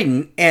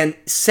Biden and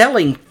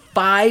selling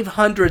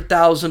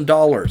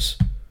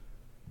 $500,000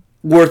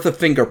 worth of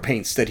finger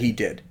paints that he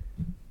did.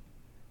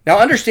 Now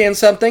understand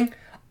something.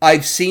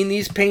 I've seen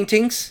these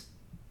paintings.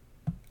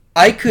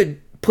 I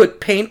could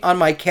put paint on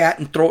my cat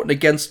and throw it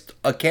against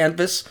a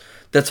canvas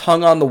that's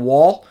hung on the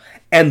wall,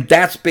 and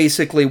that's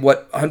basically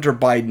what Hunter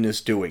Biden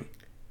is doing.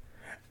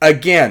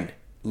 Again,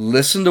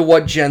 listen to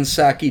what Jen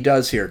Psaki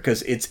does here,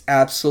 because it's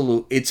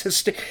absolute.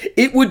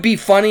 It would be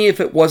funny if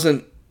it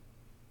wasn't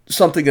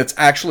something that's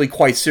actually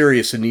quite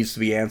serious and needs to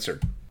be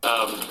answered.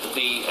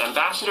 The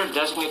ambassador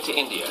designate to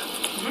India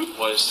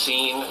was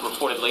seen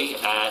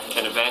reportedly at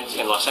an event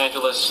in Los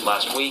Angeles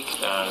last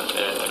week,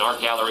 an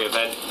art gallery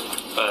event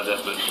that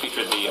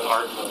featured the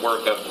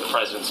artwork of the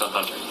president's son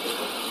Hunter.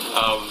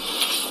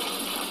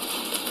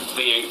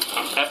 The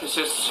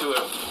ethicists who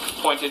have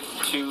pointed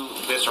to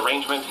this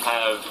arrangement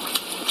have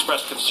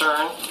expressed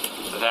concern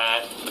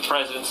that the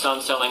president's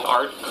son selling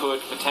art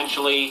could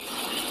potentially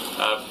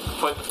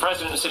put the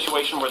president in a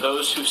situation where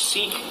those who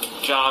seek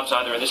jobs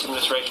either in this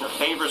administration or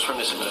favors from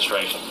this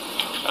administration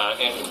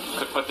and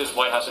could put this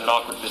White House in an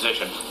awkward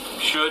position.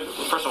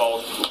 First of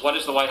all, what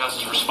is the White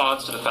House's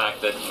response to the fact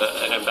that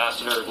an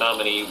ambassador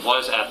nominee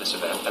was at this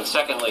event? And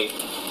secondly,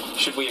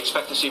 should we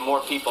expect to see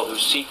more people who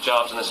seek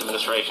jobs in this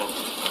administration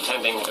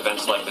attending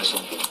events like this in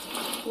the future?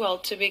 Well,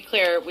 to be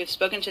clear, we've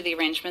spoken to the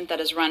arrangement that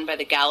is run by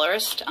the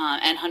gallerist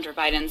and Hunter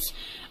Biden's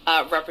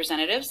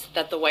representatives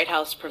that the White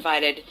House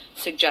provided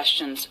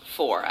suggestions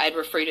for. I'd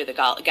refer you to the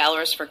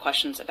gallerist for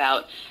questions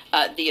about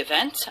the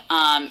event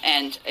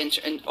and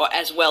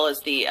as well as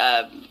the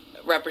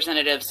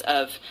representatives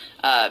of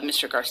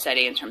Mr.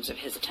 Garcetti in terms of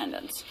his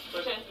attendance.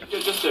 Okay.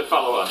 Just to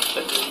follow up,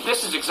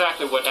 this is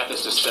exactly what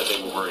ethicists said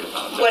they were worried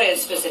about. What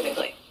is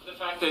specifically? The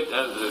fact that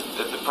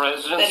the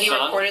president's son... That he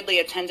reportedly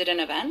attended an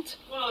event?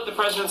 Well, the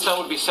president's son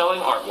would be selling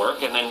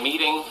artwork and then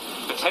meeting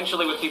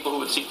potentially with people who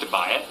would seek to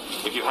buy it.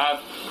 If you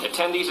have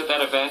attendees at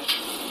that event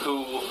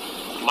who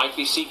might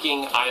be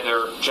seeking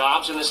either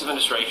jobs in this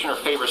administration or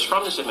favors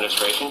from this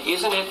administration,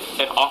 isn't it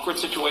an awkward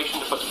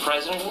situation to put the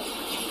president in?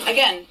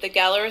 Again, the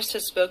gallerist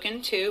has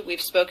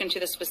we've spoken to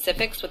the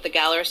specifics, what the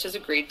gallerist has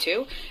agreed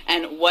to,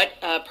 and what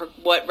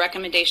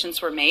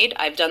recommendations were made.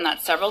 I've done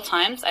that several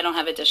times. I don't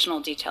have additional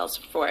details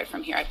for it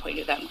from here. I point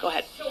you to them. Go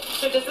ahead.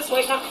 So does this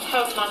White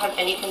House not have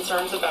any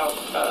concerns about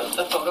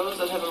the photos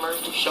that have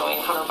emerged of showing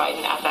Hunter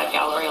Biden at that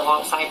gallery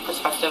alongside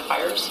prospective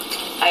buyers?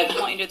 I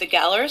point you to the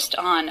gallerist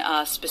on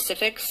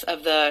specifics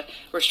of the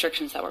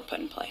restrictions that were put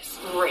in place.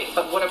 Great,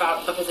 but what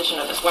about the position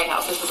of this White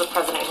House? This is a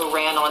president who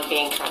ran on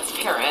being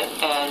transparent,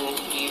 and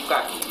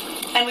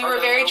And we were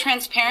very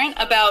transparent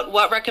about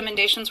what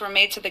recommendations were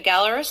made to the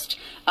gallerist,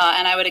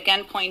 and I would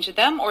again point to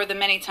them or the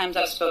many times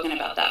I've spoken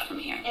about that from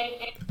here.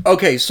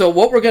 Okay, so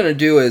what we're going to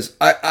do is,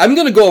 I'm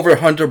going to go over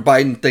Hunter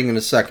Biden thing in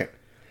a second,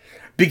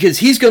 because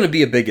he's going to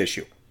be a big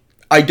issue.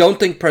 I don't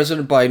think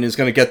President Biden is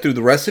going to get through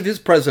the rest of his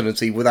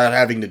presidency without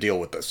having to deal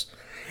with this.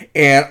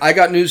 And I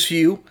got news for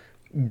you.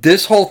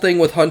 This whole thing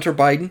with Hunter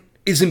Biden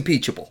is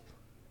impeachable.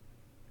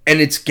 And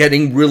it's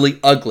getting really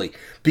ugly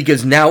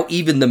because now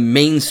even the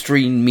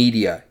mainstream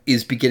media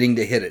is beginning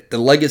to hit it. The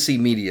legacy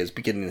media is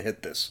beginning to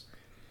hit this.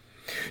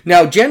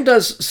 Now, Jen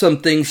does some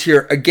things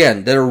here,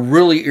 again, that are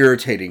really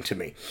irritating to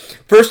me.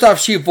 First off,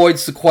 she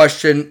avoids the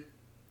question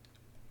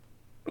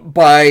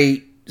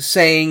by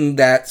saying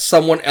that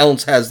someone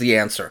else has the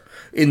answer.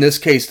 In this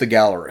case, the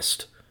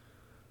gallerist.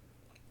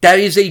 That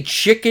is a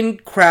chicken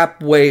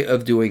crap way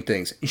of doing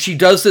things. She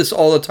does this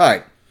all the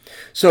time.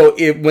 So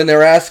when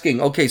they're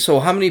asking, okay,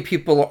 so how many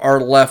people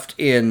are left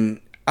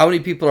in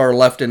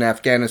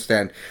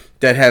Afghanistan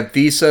that have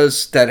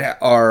visas that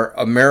are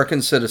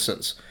American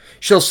citizens?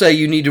 She'll say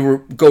you need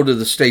to go to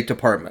the State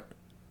Department.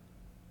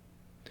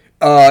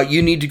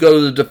 You need to go to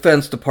the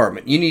Defense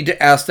Department. You need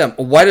to ask them.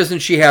 Why doesn't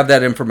she have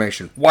that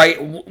information? Why?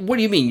 What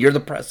do you mean? You're the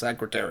press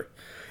secretary.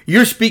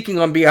 You're speaking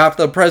on behalf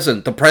of the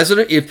president. The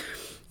president,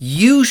 if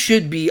you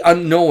should be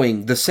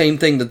unknowing the same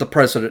thing that the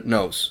president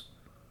knows,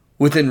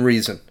 within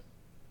reason.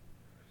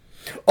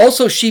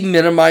 Also, she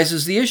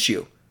minimizes the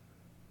issue.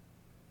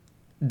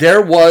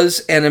 There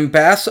was an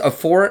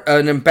ambassador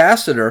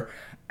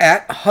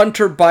at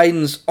Hunter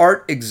Biden's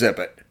art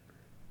exhibit.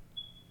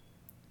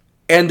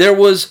 And there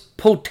was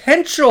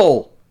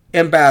potential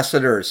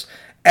ambassadors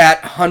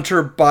at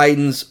Hunter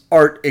Biden's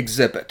art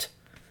exhibit.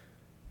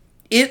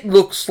 It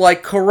looks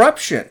like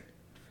corruption.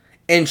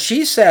 And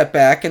she sat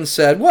back and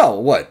said,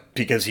 well, what?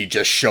 Because he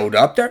just showed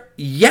up there?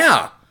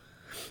 Yeah.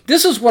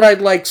 This is what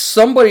I'd like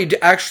somebody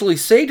to actually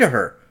say to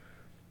her.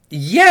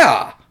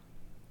 Yeah.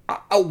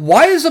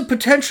 Why is a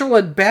potential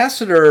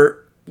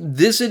ambassador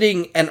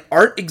visiting an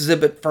art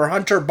exhibit for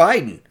Hunter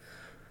Biden?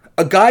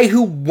 A guy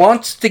who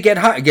wants to get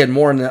hired, again,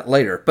 more on that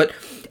later, but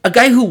a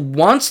guy who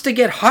wants to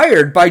get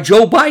hired by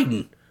Joe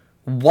Biden.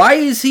 Why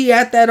is he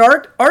at that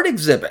art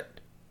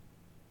exhibit?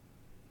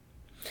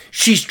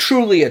 She's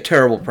truly a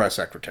terrible press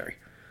secretary.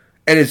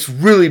 And it's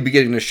really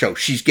beginning to show.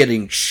 She's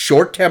getting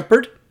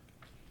short-tempered.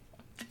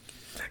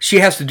 She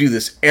has to do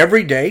this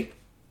every day.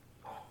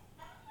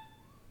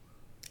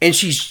 And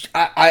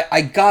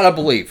I gotta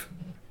believe,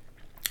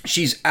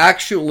 she's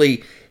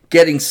actually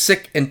getting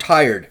sick and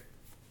tired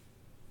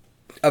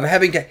of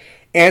having to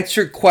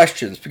answer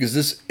questions because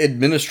this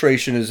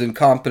administration is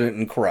incompetent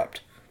and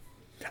corrupt.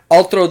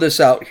 I'll throw this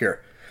out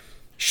here.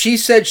 She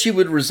said she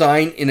would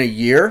resign in a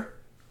year.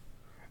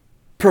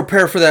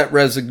 Prepare for that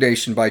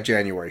resignation by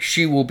January.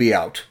 She will be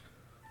out.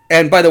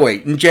 And by the way,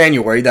 in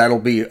January, that'll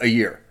be a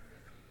year.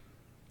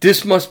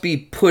 This must be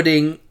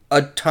putting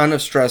a ton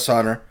of stress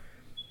on her.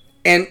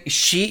 And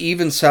she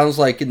even sounds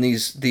like in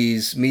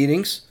these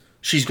meetings,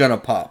 she's going to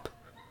pop.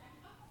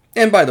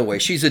 And by the way,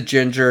 she's a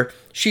ginger.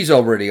 She's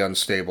already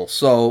unstable.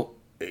 So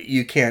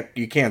you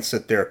can't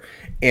sit there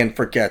and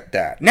forget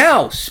that.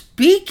 Now,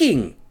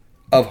 speaking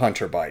of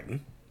Hunter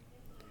Biden,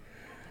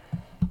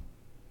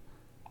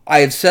 I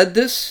have said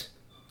this.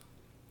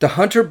 The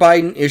Hunter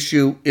Biden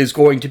issue is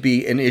going to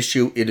be an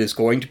issue. It is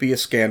going to be a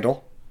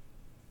scandal.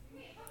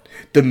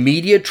 The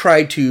media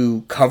tried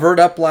to cover it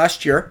up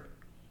last year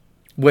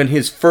when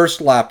his first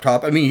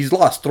laptop, he's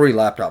lost 3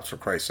 laptops for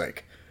Christ's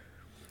sake.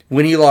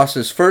 When he lost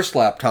his first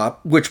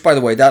laptop, which, by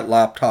the way, that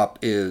laptop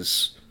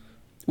is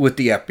with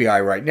the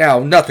FBI right now,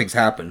 nothing's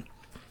happened.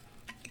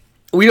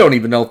 We don't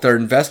even know if they're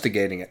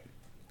investigating it.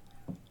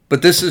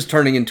 But this is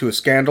turning into a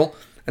scandal,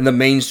 and the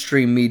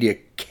mainstream media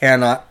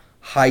cannot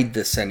hide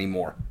this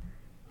anymore.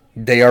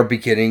 They are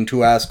beginning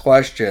to ask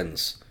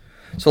questions.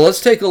 So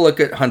let's take a look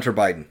at Hunter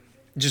Biden.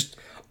 Just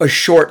a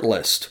short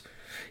list.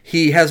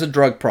 He has a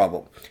drug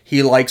problem.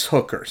 He likes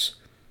hookers.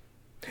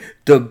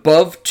 The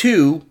above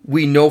 2,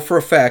 we know for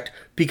a fact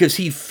because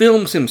he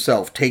films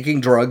himself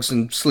taking drugs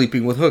and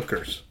sleeping with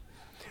hookers.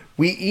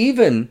 We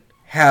even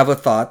have a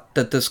thought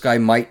that this guy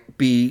might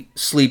be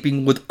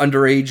sleeping with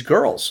underage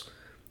girls.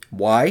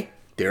 Why?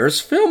 There's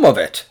film of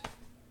it.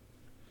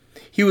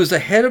 He was the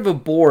head of a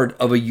board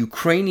of a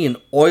Ukrainian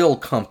oil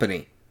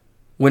company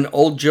when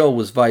Old Joe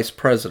was vice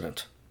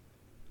president.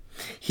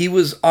 He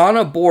was on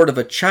a board of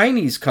a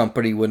Chinese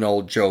company when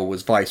Old Joe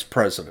was vice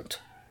president.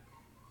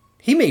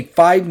 He made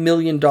 $5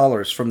 million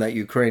from that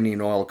Ukrainian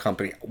oil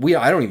company.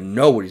 I don't even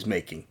know what he's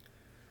making.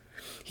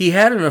 He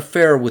had an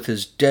affair with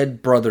his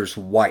dead brother's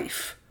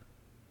wife.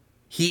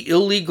 He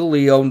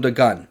illegally owned a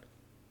gun.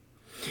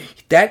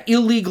 That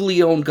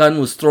illegally owned gun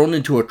was thrown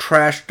into a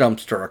trash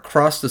dumpster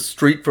across the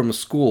street from a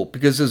school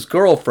because his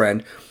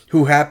girlfriend,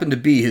 who happened to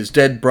be his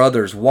dead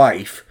brother's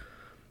wife,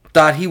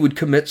 thought he would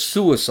commit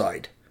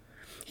suicide.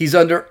 He's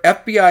under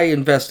FBI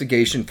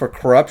investigation for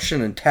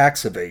corruption and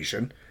tax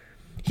evasion.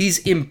 He's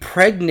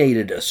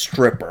impregnated a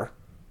stripper.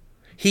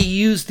 He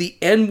used the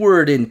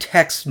N-word in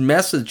text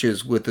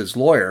messages with his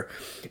lawyer.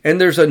 And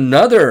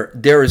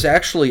there is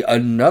actually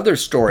another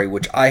story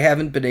which I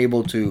haven't been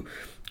able to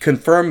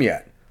confirm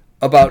yet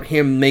about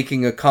him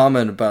making a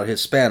comment about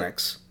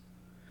Hispanics.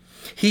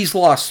 He's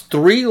lost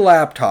 3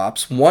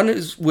 laptops. One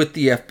is with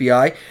the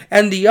FBI,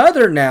 and the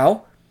other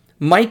now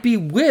might be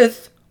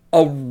with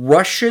the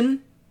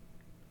Russian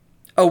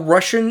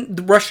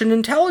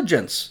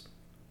intelligence.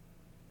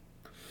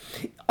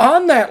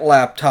 On that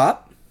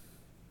laptop,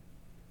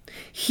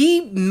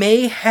 he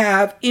may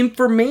have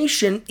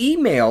information,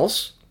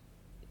 emails.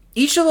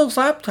 Each of those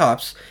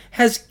laptops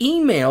has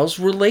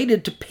emails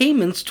related to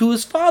payments to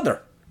his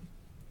father.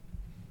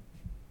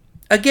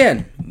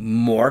 Again,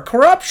 more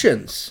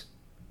corruptions.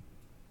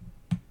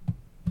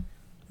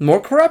 More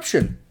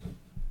corruption.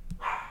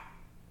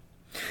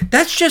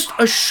 That's just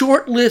a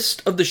short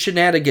list of the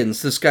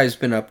shenanigans this guy's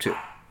been up to.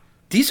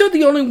 These are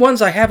the only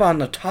ones I have on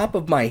the top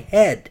of my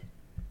head.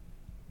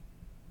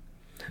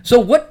 So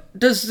what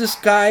does this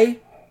guy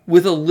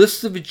with a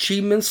list of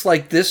achievements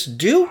like this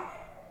do?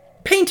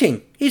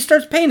 Painting. He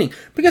starts painting.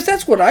 Because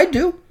that's what I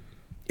do.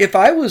 If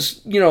I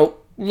was,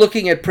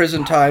 looking at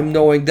prison time,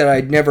 knowing that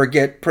I'd never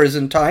get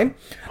prison time,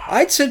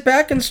 I'd sit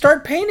back and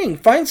start painting.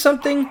 Find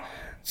something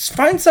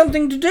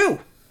to do.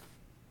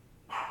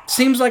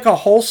 Seems like a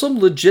wholesome,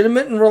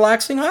 legitimate, and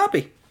relaxing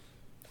hobby.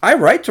 I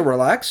write to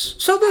relax,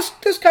 so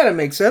this kind of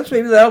makes sense.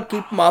 Maybe that'll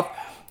keep him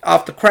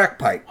off the crack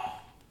pipe.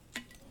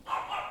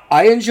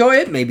 I enjoy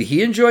it. Maybe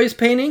he enjoys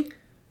painting.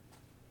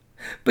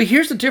 But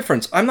here's the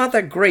difference. I'm not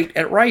that great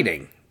at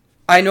writing.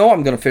 I know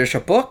I'm going to finish a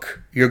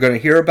book. You're going to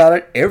hear about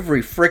it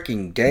every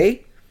freaking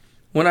day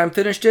when I'm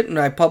finished it and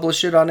I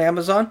publish it on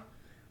Amazon.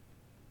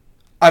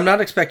 I'm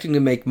not expecting to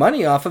make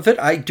money off of it.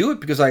 I do it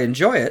because I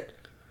enjoy it.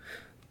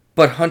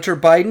 But Hunter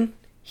Biden,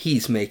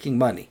 he's making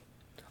money.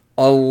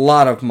 A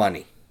lot of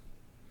money.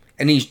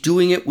 And he's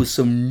doing it with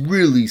some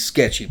really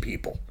sketchy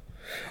people.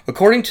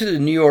 According to the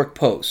New York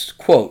Post,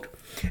 quote,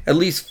 at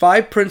least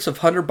 5 prints of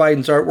Hunter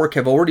Biden's artwork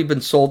have already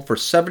been sold for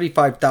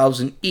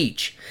 $75,000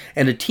 each,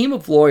 and a team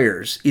of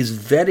lawyers is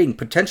vetting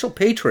potential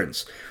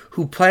patrons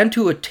who plan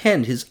to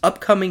attend his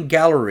upcoming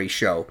gallery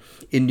show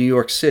in New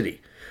York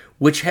City,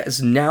 which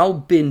has now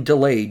been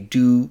delayed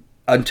due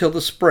until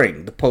the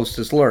spring, the Post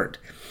has learned.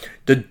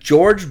 The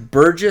George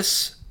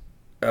Burgess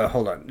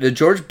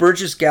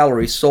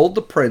Gallery sold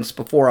the prints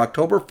before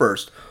October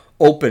 1st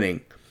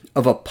opening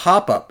of a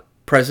pop-up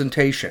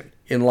presentation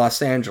in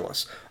Los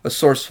Angeles. A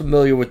source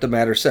familiar with the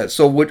matter says.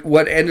 So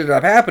what ended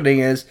up happening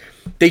is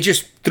they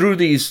just threw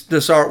this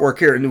artwork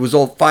here, and it was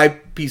all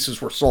 5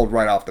 pieces were sold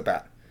right off the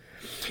bat.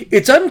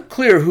 It's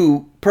unclear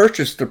who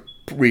purchased the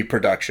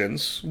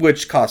reproductions,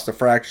 which cost a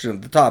fraction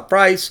of the top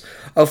price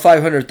of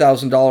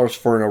 $500,000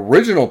 for an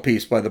original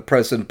piece by the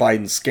President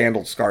Biden's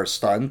scandal scar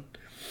son,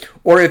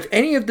 or if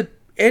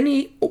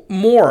any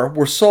more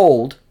were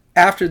sold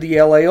after the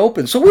LA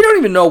Open. So we don't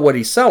even know what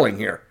he's selling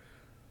here.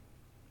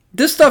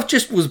 This stuff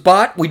just was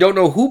bought. We don't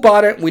know who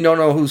bought it. We don't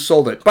know who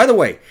sold it. By the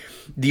way,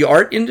 the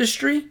art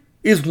industry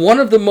is one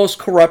of the most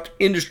corrupt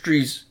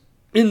industries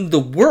in the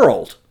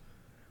world.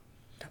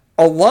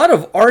 A lot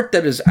of art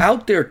that is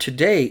out there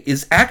today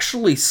is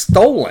actually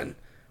stolen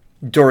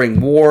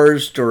during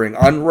wars, during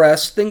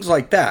unrest, things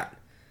like that.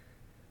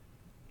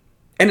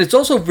 And it's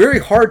also very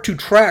hard to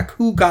track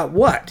who got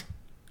what.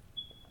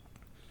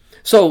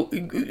 So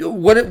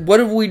what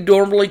do we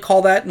normally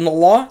call that in the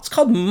law? It's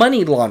called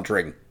money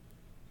laundering.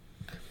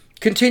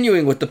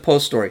 Continuing with the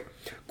Post story,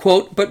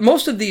 quote, but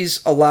most of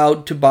these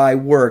allowed to buy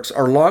works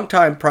are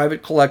longtime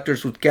private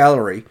collectors with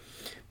gallery,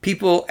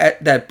 people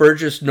that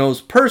Burgess knows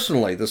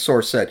personally, the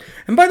source said.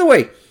 And by the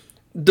way,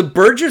 the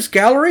Burgess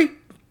Gallery,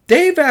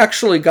 they've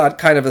actually got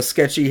kind of a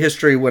sketchy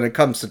history when it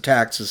comes to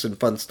taxes and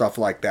fun stuff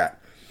like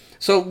that.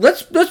 So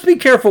let's be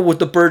careful with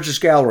the Burgess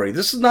Gallery.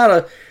 This is not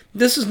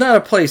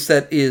a place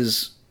that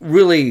is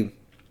really,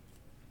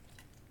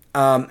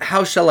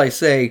 how shall I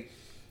say,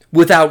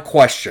 without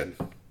question.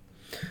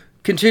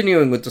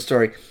 Continuing with the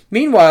story.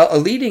 Meanwhile, a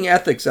leading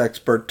ethics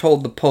expert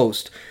told the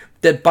Post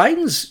that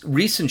Biden's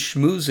recent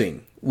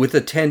schmoozing with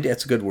with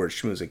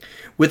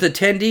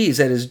attendees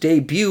at his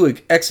debut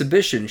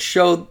exhibition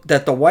showed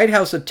that the White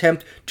House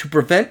attempt to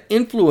prevent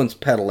influence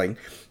peddling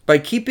by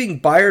keeping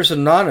buyers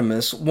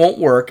anonymous won't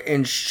work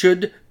and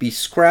should be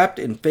scrapped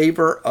in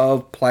favor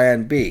of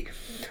Plan B.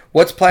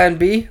 What's Plan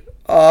B?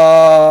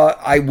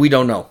 We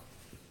don't know.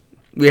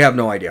 We have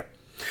no idea.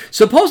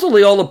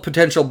 Supposedly all the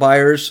potential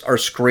buyers are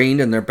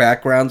screened and their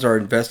backgrounds are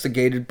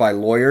investigated by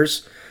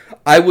lawyers.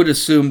 I would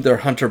assume they're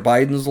Hunter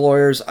Biden's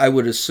lawyers. I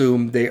would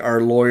assume they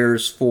are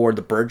lawyers for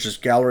the Burgess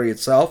Gallery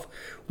itself.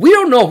 We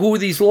don't know who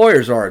these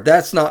lawyers are.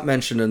 That's not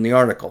mentioned in the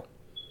article.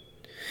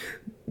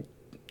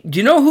 Do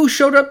you know who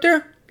showed up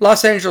there?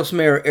 Los Angeles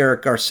Mayor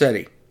Eric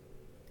Garcetti.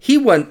 He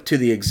went to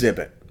the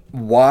exhibit.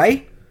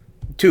 Why?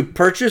 To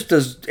purchase?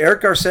 Does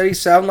Eric Garcetti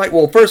sound like...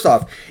 Well, first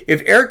off,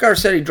 if Eric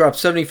Garcetti dropped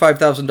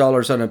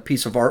 $75,000 on a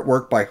piece of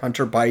artwork by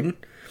Hunter Biden,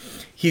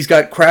 he's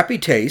got crappy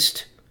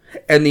taste.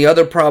 And the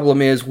other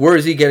problem is, where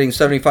is he getting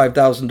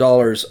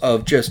 $75,000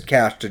 of just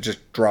cash to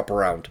just drop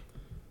around?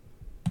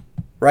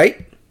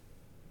 Right?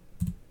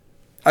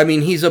 I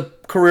mean, he's a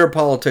career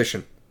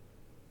politician.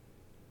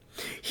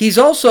 He's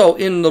also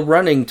in the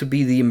running to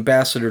be the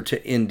ambassador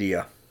to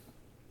India.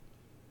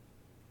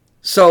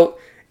 So...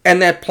 And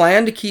that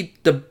plan to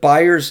keep the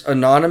buyers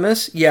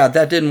anonymous, yeah,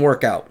 that didn't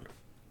work out.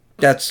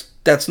 That's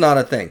not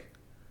a thing.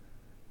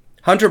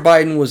 Hunter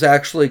Biden was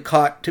actually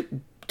caught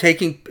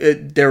taking...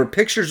 there were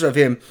pictures of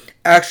him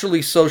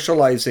actually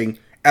socializing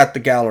at the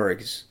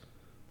galleries.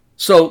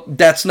 So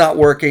that's not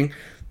working.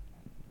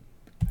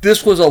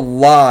 This was a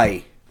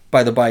lie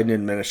by the Biden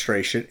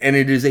administration, and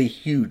it is a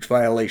huge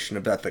violation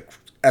of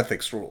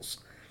ethics rules.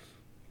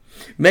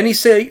 Many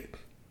say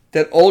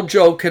that old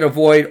Joe can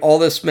avoid all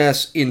this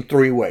mess in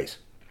 3 ways.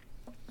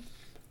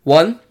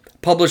 1,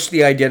 publish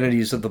the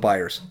identities of the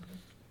buyers.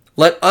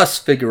 Let us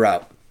figure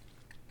out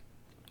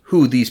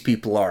who these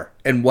people are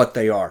and what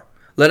they are.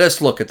 Let us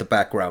look at the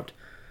background.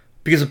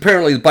 Because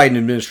apparently the Biden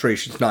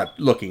administration is not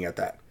looking at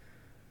that.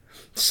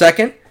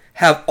 2nd,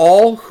 have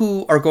all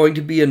who are going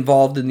to be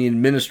involved in the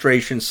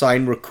administration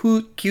sign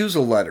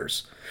recusal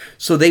letters,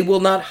 so they will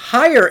not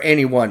hire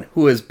anyone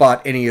who has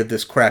bought any of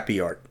this crappy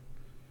art.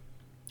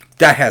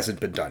 That hasn't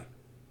been done.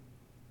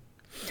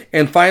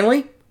 And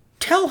finally,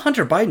 tell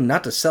Hunter Biden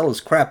not to sell his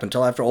crap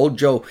until after old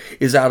Joe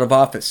is out of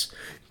office.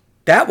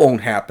 That won't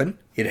happen.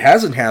 It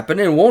hasn't happened,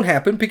 and it won't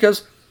happen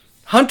because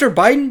Hunter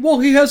Biden, well,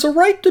 he has a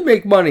right to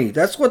make money.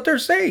 That's what they're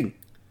saying.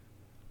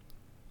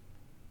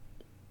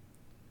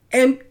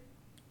 And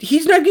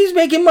he's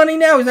making money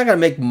now. He's not going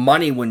to make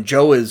money when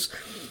Joe is,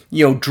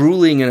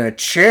 drooling in a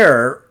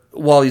chair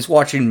while he's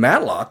watching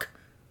Matlock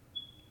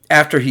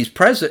after his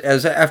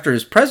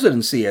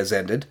presidency has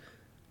ended.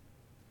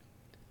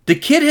 The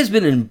kid has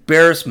been an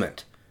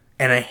embarrassment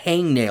and a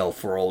hangnail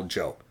for old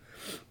Joe.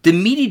 The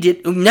media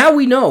now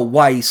we know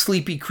why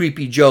Sleepy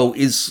Creepy Joe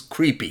is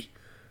creepy.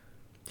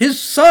 His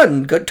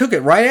son took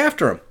it right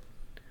after him.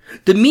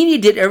 The media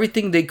did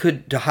everything they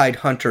could to hide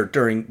Hunter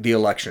during the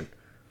election.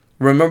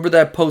 Remember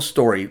that Post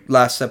story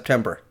last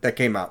September that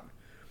came out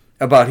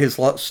about his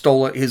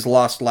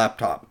lost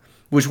laptop,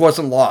 which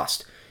wasn't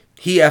lost.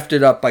 He effed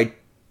it up by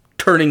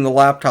turning the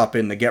laptop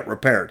in to get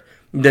repaired,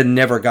 then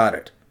never got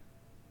it.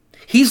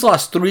 He's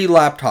lost 3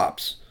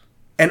 laptops,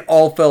 and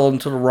all fell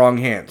into the wrong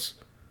hands.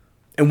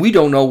 And we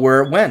don't know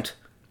where it went.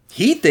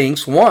 He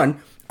thinks, one,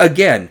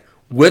 again,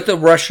 with a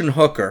Russian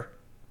hooker,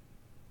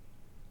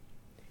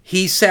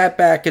 he sat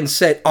back and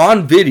said,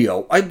 on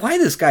video, why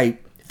this guy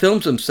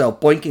films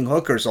himself boinking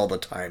hookers all the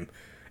time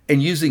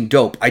and using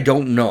dope, I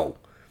don't know.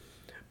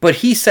 But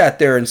he sat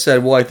there and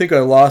said, well, I think I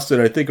lost it.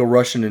 I think a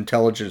Russian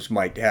intelligence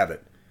might have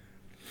it.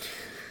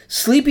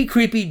 Sleepy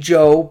Creepy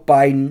Joe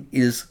Biden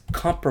is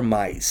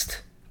compromised.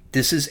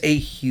 This is a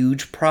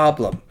huge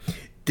problem.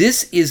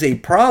 This is a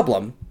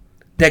problem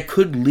that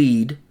could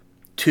lead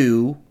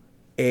to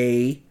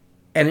an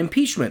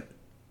impeachment.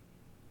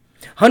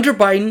 Hunter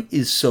Biden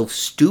is so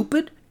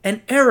stupid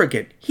and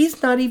arrogant,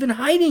 he's not even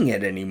hiding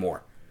it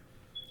anymore.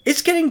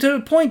 It's getting to the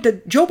point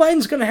that Joe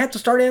Biden's going to have to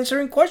start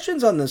answering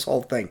questions on this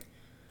whole thing.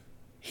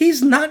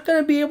 He's not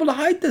going to be able to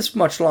hide this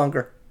much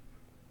longer.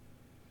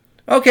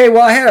 Okay,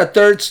 well, I had a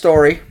third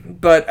story,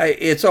 but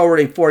it's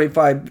already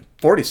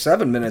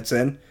 47 minutes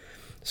in.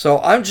 So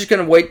I'm just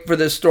going to wait for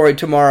this story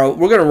tomorrow.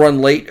 We're going to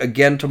run late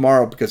again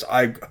tomorrow because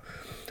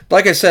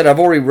like I said, I've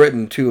already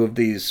written 2 of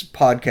these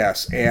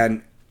podcasts,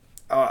 and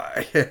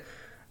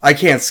I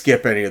can't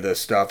skip any of this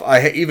stuff,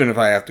 even if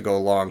I have to go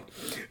long.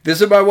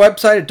 Visit my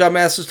website at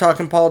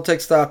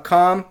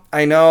dumbassestalkingpolitics.com.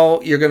 I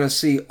know you're going to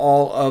see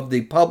all of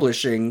the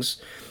publishings,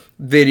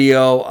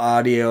 video,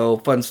 audio,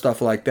 fun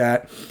stuff like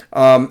that.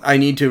 I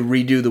need to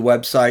redo the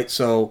website,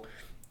 so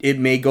it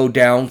may go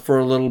down for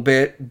a little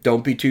bit.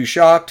 Don't be too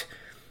shocked.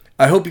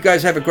 I hope you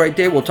guys have a great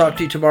day. We'll talk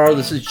to you tomorrow.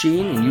 This is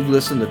Gene, and you've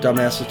listened to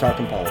Dumbasses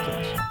Talking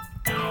Politics.